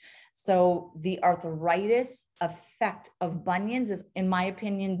cartilage. So the arthritis effect of bunions is, in my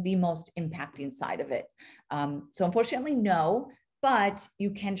opinion, the most impacting side of it. So unfortunately, no. But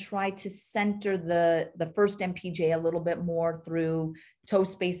you can try to center the first MPJ a little bit more through toe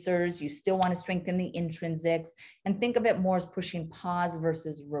spacers. You still want to strengthen the intrinsics and think of it more as pushing pause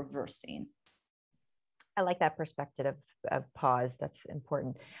versus reversing. I like that perspective of pause. That's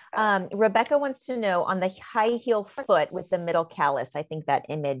important. Rebecca wants to know, on the high heel foot with the middle callus, I think that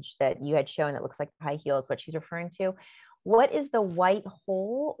image that you had shown that looks like high heel is what she's referring to. What is the white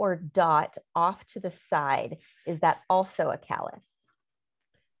hole or dot off to the side? Is that also a callus?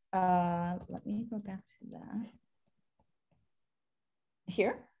 Let me go back to that.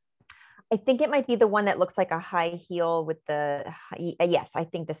 Here? I think it might be the one that looks like a high heel with the, yes, I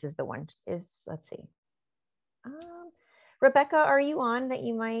think this is the one. Let's see. Rebecca, are you on that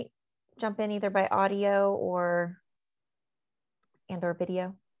you might jump in either by audio or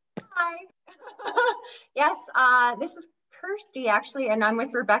video? Hi. Yes, this is Kirsty actually, and I'm with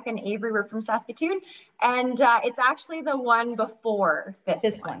Rebecca and Avery. We're from Saskatoon, and it's actually the one before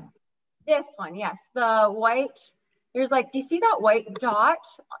this one. This one, yes. The white, there's like, do you see that white dot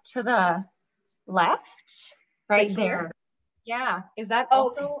to the left? Right there. Yeah. Is that Okay.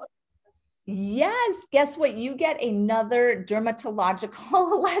 also? Yes. Guess what? You get another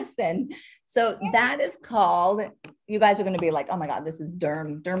dermatological lesson. So that is called, you guys are going to be like, oh my God, this is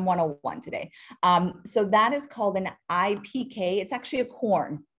Derm 101 today. So that is called an IPK. It's actually a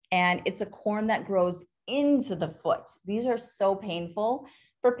corn, and it's a corn that grows into the foot. These are so painful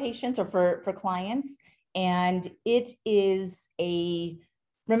for patients or for clients. And it is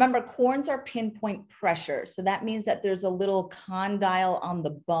remember, corns are pinpoint pressure. So that means that there's a little condyle on the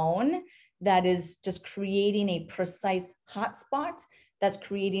bone that is just creating a precise hotspot that's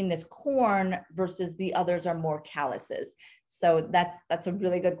creating this corn versus the others are more calluses. So that's a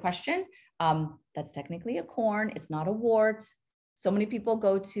really good question. That's technically a corn. It's not a wart. So many people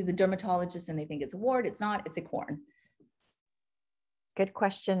go to the dermatologist and they think it's a wart. It's not, it's a corn. Good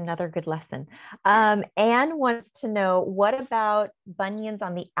question. Another good lesson. Anne wants to know, what about bunions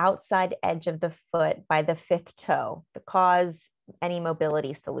on the outside edge of the foot by the fifth toe that cause any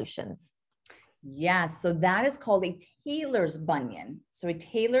mobility solutions? Yes, so that is called a Taylor's bunion. So a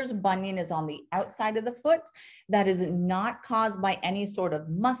Taylor's bunion is on the outside of the foot that is not caused by any sort of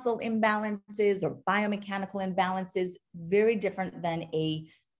muscle imbalances or biomechanical imbalances, very different than a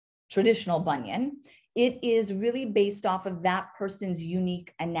traditional bunion. It is really based off of that person's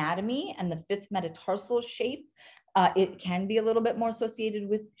unique anatomy and the fifth metatarsal shape. It can be a little bit more associated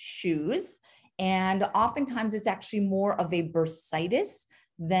with shoes. And oftentimes it's actually more of a bursitis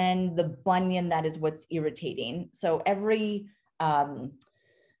than the bunion that is what's irritating. So every kind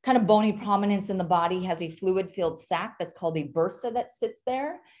of bony prominence in the body has a fluid-filled sac that's called a bursa that sits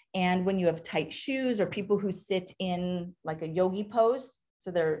there. And when you have tight shoes or people who sit in like a yogi pose,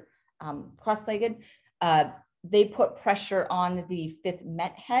 so they're cross-legged, they put pressure on the fifth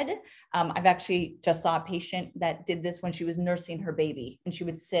met head. I've actually just saw a patient that did this when she was nursing her baby, and she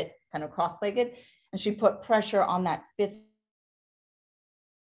would sit kind of cross-legged and she put pressure on that fifth.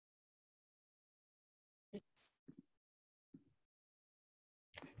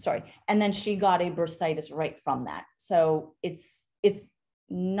 Sorry. And then she got a bursitis right from that. So it's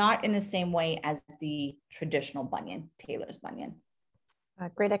not in the same way as the traditional bunion, Taylor's bunion.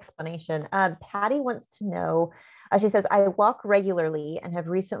 Great explanation. Patty wants to know, she says, I walk regularly and have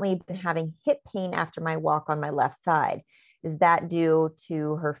recently been having hip pain after my walk on my left side. Is that due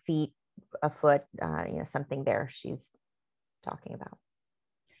to her feet, a foot, something there she's talking about?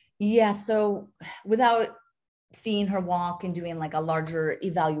 Yeah. So without seeing her walk and doing like a larger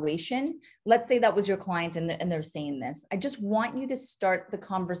evaluation, let's say that was your client and they're saying this, I just want you to start the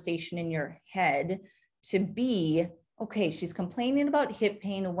conversation in your head to be, okay, she's complaining about hip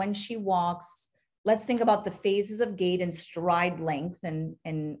pain when she walks. Let's think about the phases of gait and stride length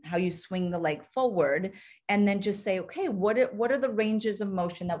and how you swing the leg forward. And then just say, okay, what are the ranges of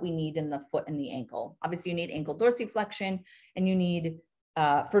motion that we need in the foot and the ankle? Obviously you need ankle dorsiflexion and you need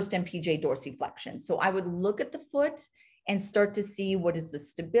first MPJ dorsiflexion. So I would look at the foot and start to see what is the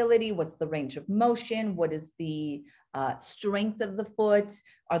stability, what's the range of motion, what is the strength of the foot,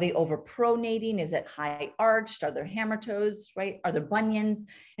 are they overpronating, is it high arched, are there hammer toes, right, are there bunions,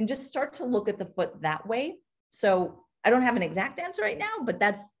 and just start to look at the foot that way. So I don't have an exact answer right now, but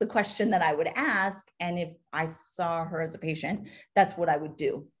that's the question that I would ask. And if I saw her as a patient, that's what I would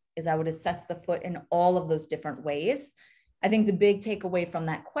do, is I would assess the foot in all of those different ways. I think the big takeaway from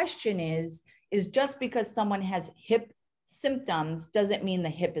that question is just because someone has hip symptoms doesn't mean the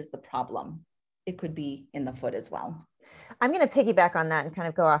hip is the problem. It could be in the foot as well. I'm going to piggyback on that and kind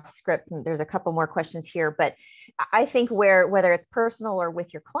of go off script. And there's a couple more questions here, but I think whether it's personal or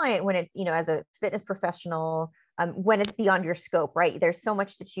with your client, when it's, as a fitness professional, when it's beyond your scope, right? There's so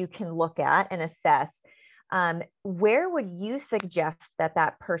much that you can look at and assess. Where would you suggest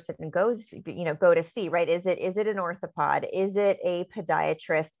that person goes, go to see, right? Is it an orthopod? Is it a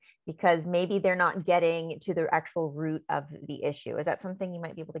podiatrist? Because maybe they're not getting to the actual root of the issue. Is that something you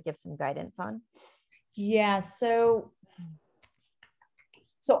might be able to give some guidance on? Yeah. So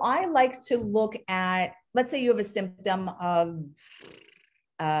I like to look at, let's say you have a symptom of,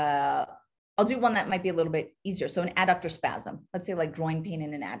 I'll do one that might be a little bit easier. So an adductor spasm, let's say like groin pain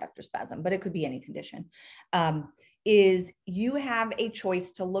and an adductor spasm, but it could be any condition. Is you have a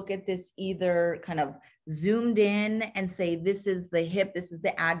choice to look at this either kind of zoomed in and say, this is the hip, this is the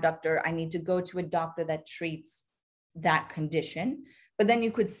adductor. I need to go to a doctor that treats that condition. But then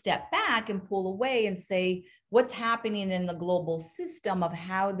you could step back and pull away and say, what's happening in the global system of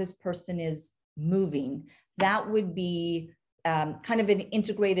how this person is moving? That would be kind of an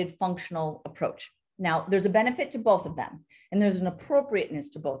integrated functional approach. Now, there's a benefit to both of them, and there's an appropriateness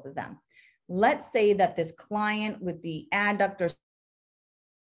to both of them. Let's say that this client with the adductor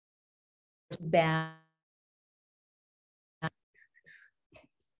bad,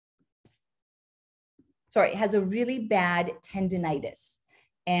 has a really bad tendinitis.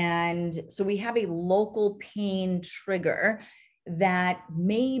 And so we have a local pain trigger that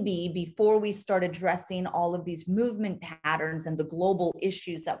maybe before we start addressing all of these movement patterns and the global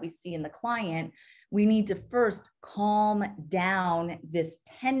issues that we see in the client, we need to first calm down this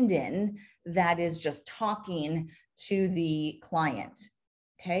tendon that is just talking to the client.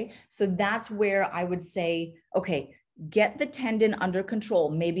 Okay, so that's where I would say, okay, get the tendon under control.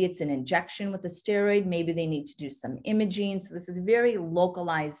 Maybe it's an injection with a steroid. Maybe they need to do some imaging. So this is a very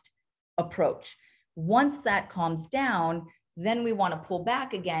localized approach. Once that calms down, then we want to pull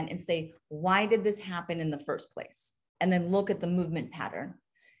back again and say, why did this happen in the first place? And then look at the movement pattern.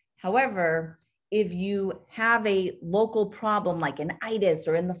 However, if you have a local problem like an itis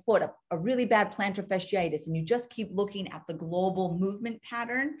or in the foot, a really bad plantar fasciitis, and you just keep looking at the global movement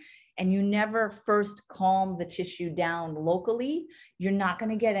pattern and you never first calm the tissue down locally, you're not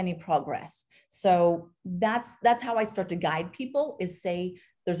going to get any progress. So that's how I start to guide people, is say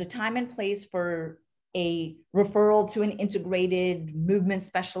there's a time and place for a referral to an integrated movement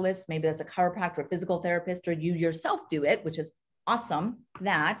specialist. Maybe that's a chiropractor, a physical therapist, or you yourself do it, which is awesome,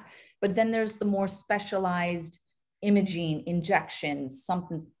 that. But then there's the more specialized imaging, injections,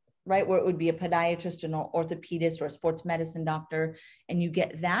 something, right, where it would be a podiatrist, an orthopedist, or a sports medicine doctor, and you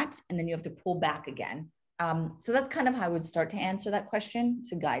get that, and then you have to pull back again. So that's kind of how I would start to answer that question,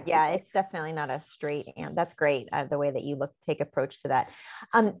 to guide Yeah, people. it's definitely not a straight, and that's great, the way that you take approach to that.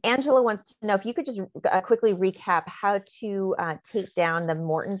 Angela wants to know if you could just quickly recap how to tape down the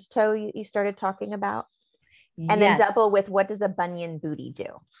Morton's toe you started talking about, and then double with what does a bunion booty do?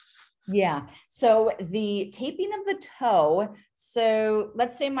 Yeah. So the taping of the toe. So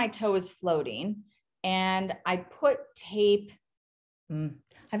let's say my toe is floating and I put tape. I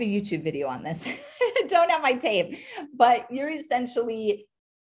have a YouTube video on this. I don't have my tape, but you're essentially,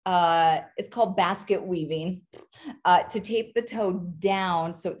 it's called basket weaving, to tape the toe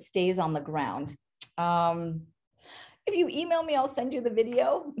down so it stays on the ground. If you email me, I'll send you the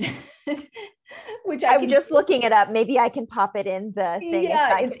video. Which I'm just looking it up. Maybe I can pop it in the thing.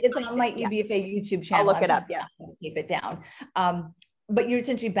 Yeah, it's on my EBFA YouTube channel. I'll look it up. Yeah, tape it down. But you're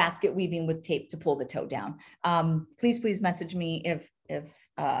essentially basket weaving with tape to pull the toe down. Please message me if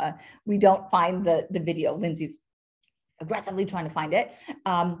we don't find the video. Lindsay's aggressively trying to find it.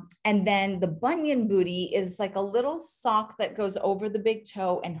 And then the bunion booty is like a little sock that goes over the big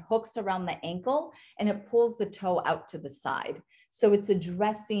toe and hooks around the ankle, and it pulls the toe out to the side. So it's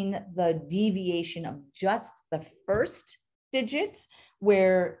addressing the deviation of just the first digit,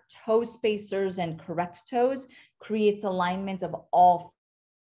 where toe spacers and correct toes creates alignment of all.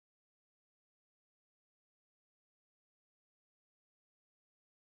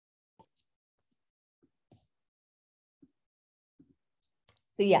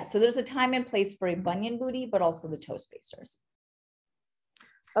 So yeah, so there's a time and place for a bunion booty, but also the toe spacers.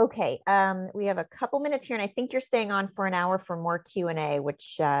 Okay, we have a couple minutes here, and I think you're staying on for an hour for more Q&A,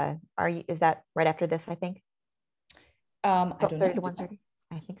 which is that right after this, I think? I don't know. 30 to 1:30?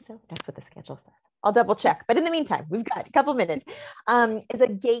 I think so. That's what the schedule says. I'll double check. But in the meantime, we've got a couple minutes. Is a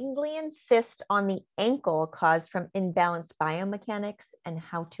ganglion cyst on the ankle caused from imbalanced biomechanics, and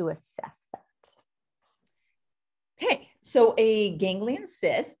how to assess that? Okay, so a ganglion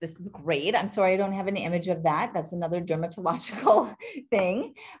cyst, this is great. I'm sorry I don't have an image of that. That's another dermatological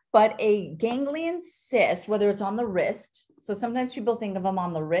thing. But a ganglion cyst, whether it's on the wrist, so sometimes people think of them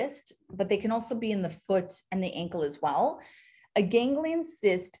on the wrist, but they can also be in the foot and the ankle as well. A ganglion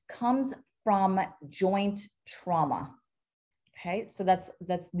cyst comes from joint trauma. Okay, so that's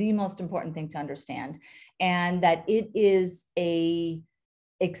the most important thing to understand, and that it is a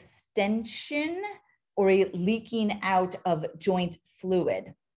extension or a leaking out of joint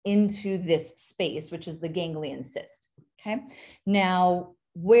fluid into this space, which is the ganglion cyst. Okay, now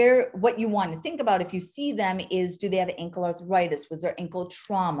what you want to think about if you see them is, do they have ankle arthritis? Was there ankle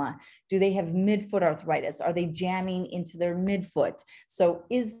trauma? Do they have midfoot arthritis? Are they jamming into their midfoot? So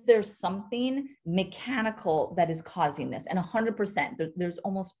is there something mechanical that is causing this? And 100%, there's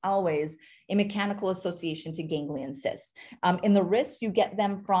almost always a mechanical association to ganglion cysts. In the wrist, you get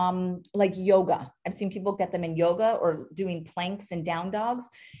them from like yoga. I've seen people get them in yoga or doing planks and down dogs,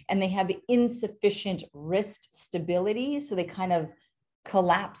 and they have insufficient wrist stability. So they kind of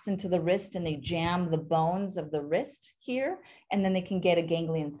collapse into the wrist and they jam the bones of the wrist here, and then they can get a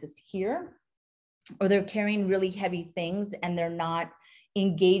ganglion cyst here. Or they're carrying really heavy things and they're not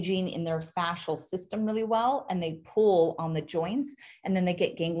engaging in their fascial system really well, and they pull on the joints, and then they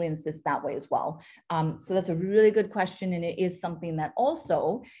get ganglion cysts that way as well. So that's a really good question, and it is something that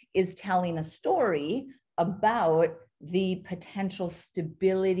also is telling a story about the potential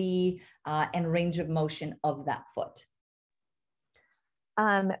stability and range of motion of that foot.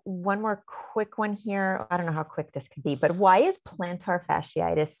 One more quick one here. I don't know how quick this could be, but why is plantar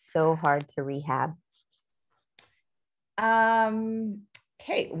fasciitis so hard to rehab?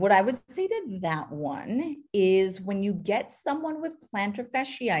 Okay, what I would say to that one is when you get someone with plantar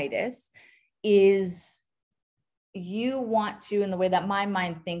fasciitis is you want to, and the way that my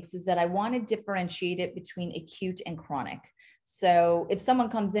mind thinks is that I want to differentiate it between acute and chronic. So if someone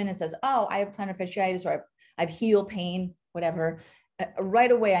comes in and says, oh, I have plantar fasciitis or I have heel pain, whatever,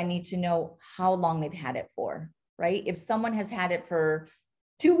 right away, I need to know how long they've had it for, right? If someone has had it for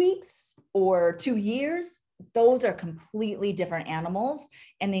 2 weeks or 2 years, those are completely different animals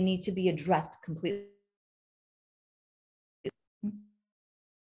and they need to be addressed completely.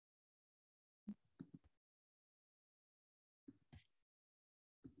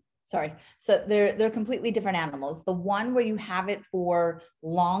 Sorry. So they're completely different animals. The one where you have it for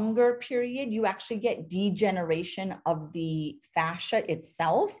longer period, you actually get degeneration of the fascia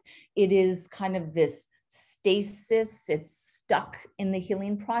itself. It is kind of this stasis. It's stuck in the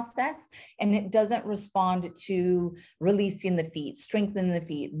healing process and it doesn't respond to releasing the feet, strengthening the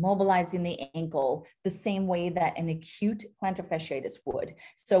feet, mobilizing the ankle the same way that an acute plantar fasciitis would.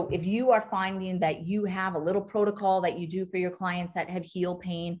 So if you are finding that you have a little protocol that you do for your clients that have heel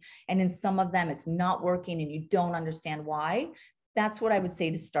pain, and in some of them it's not working and you don't understand why, that's what I would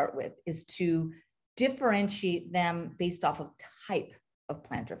say to start with, is to differentiate them based off of type of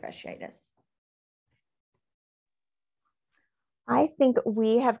plantar fasciitis. I think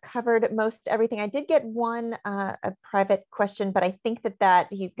we have covered most everything. I did get one a private question, but I think that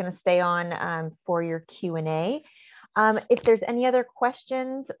he's going to stay on for your Q&A. If there's any other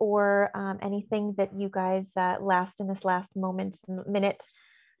questions or anything that you guys in this last minute,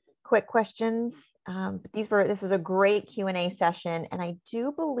 quick questions. This was a great Q&A session. And I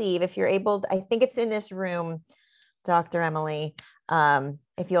do believe if you're able, I think it's in this room, Dr. Emily,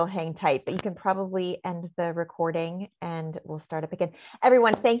 if you'll hang tight, but you can probably end the recording and we'll start up again.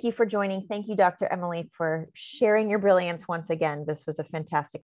 Everyone, thank you for joining. Thank you, Dr. Emily, for sharing your brilliance once again. This was a fantastic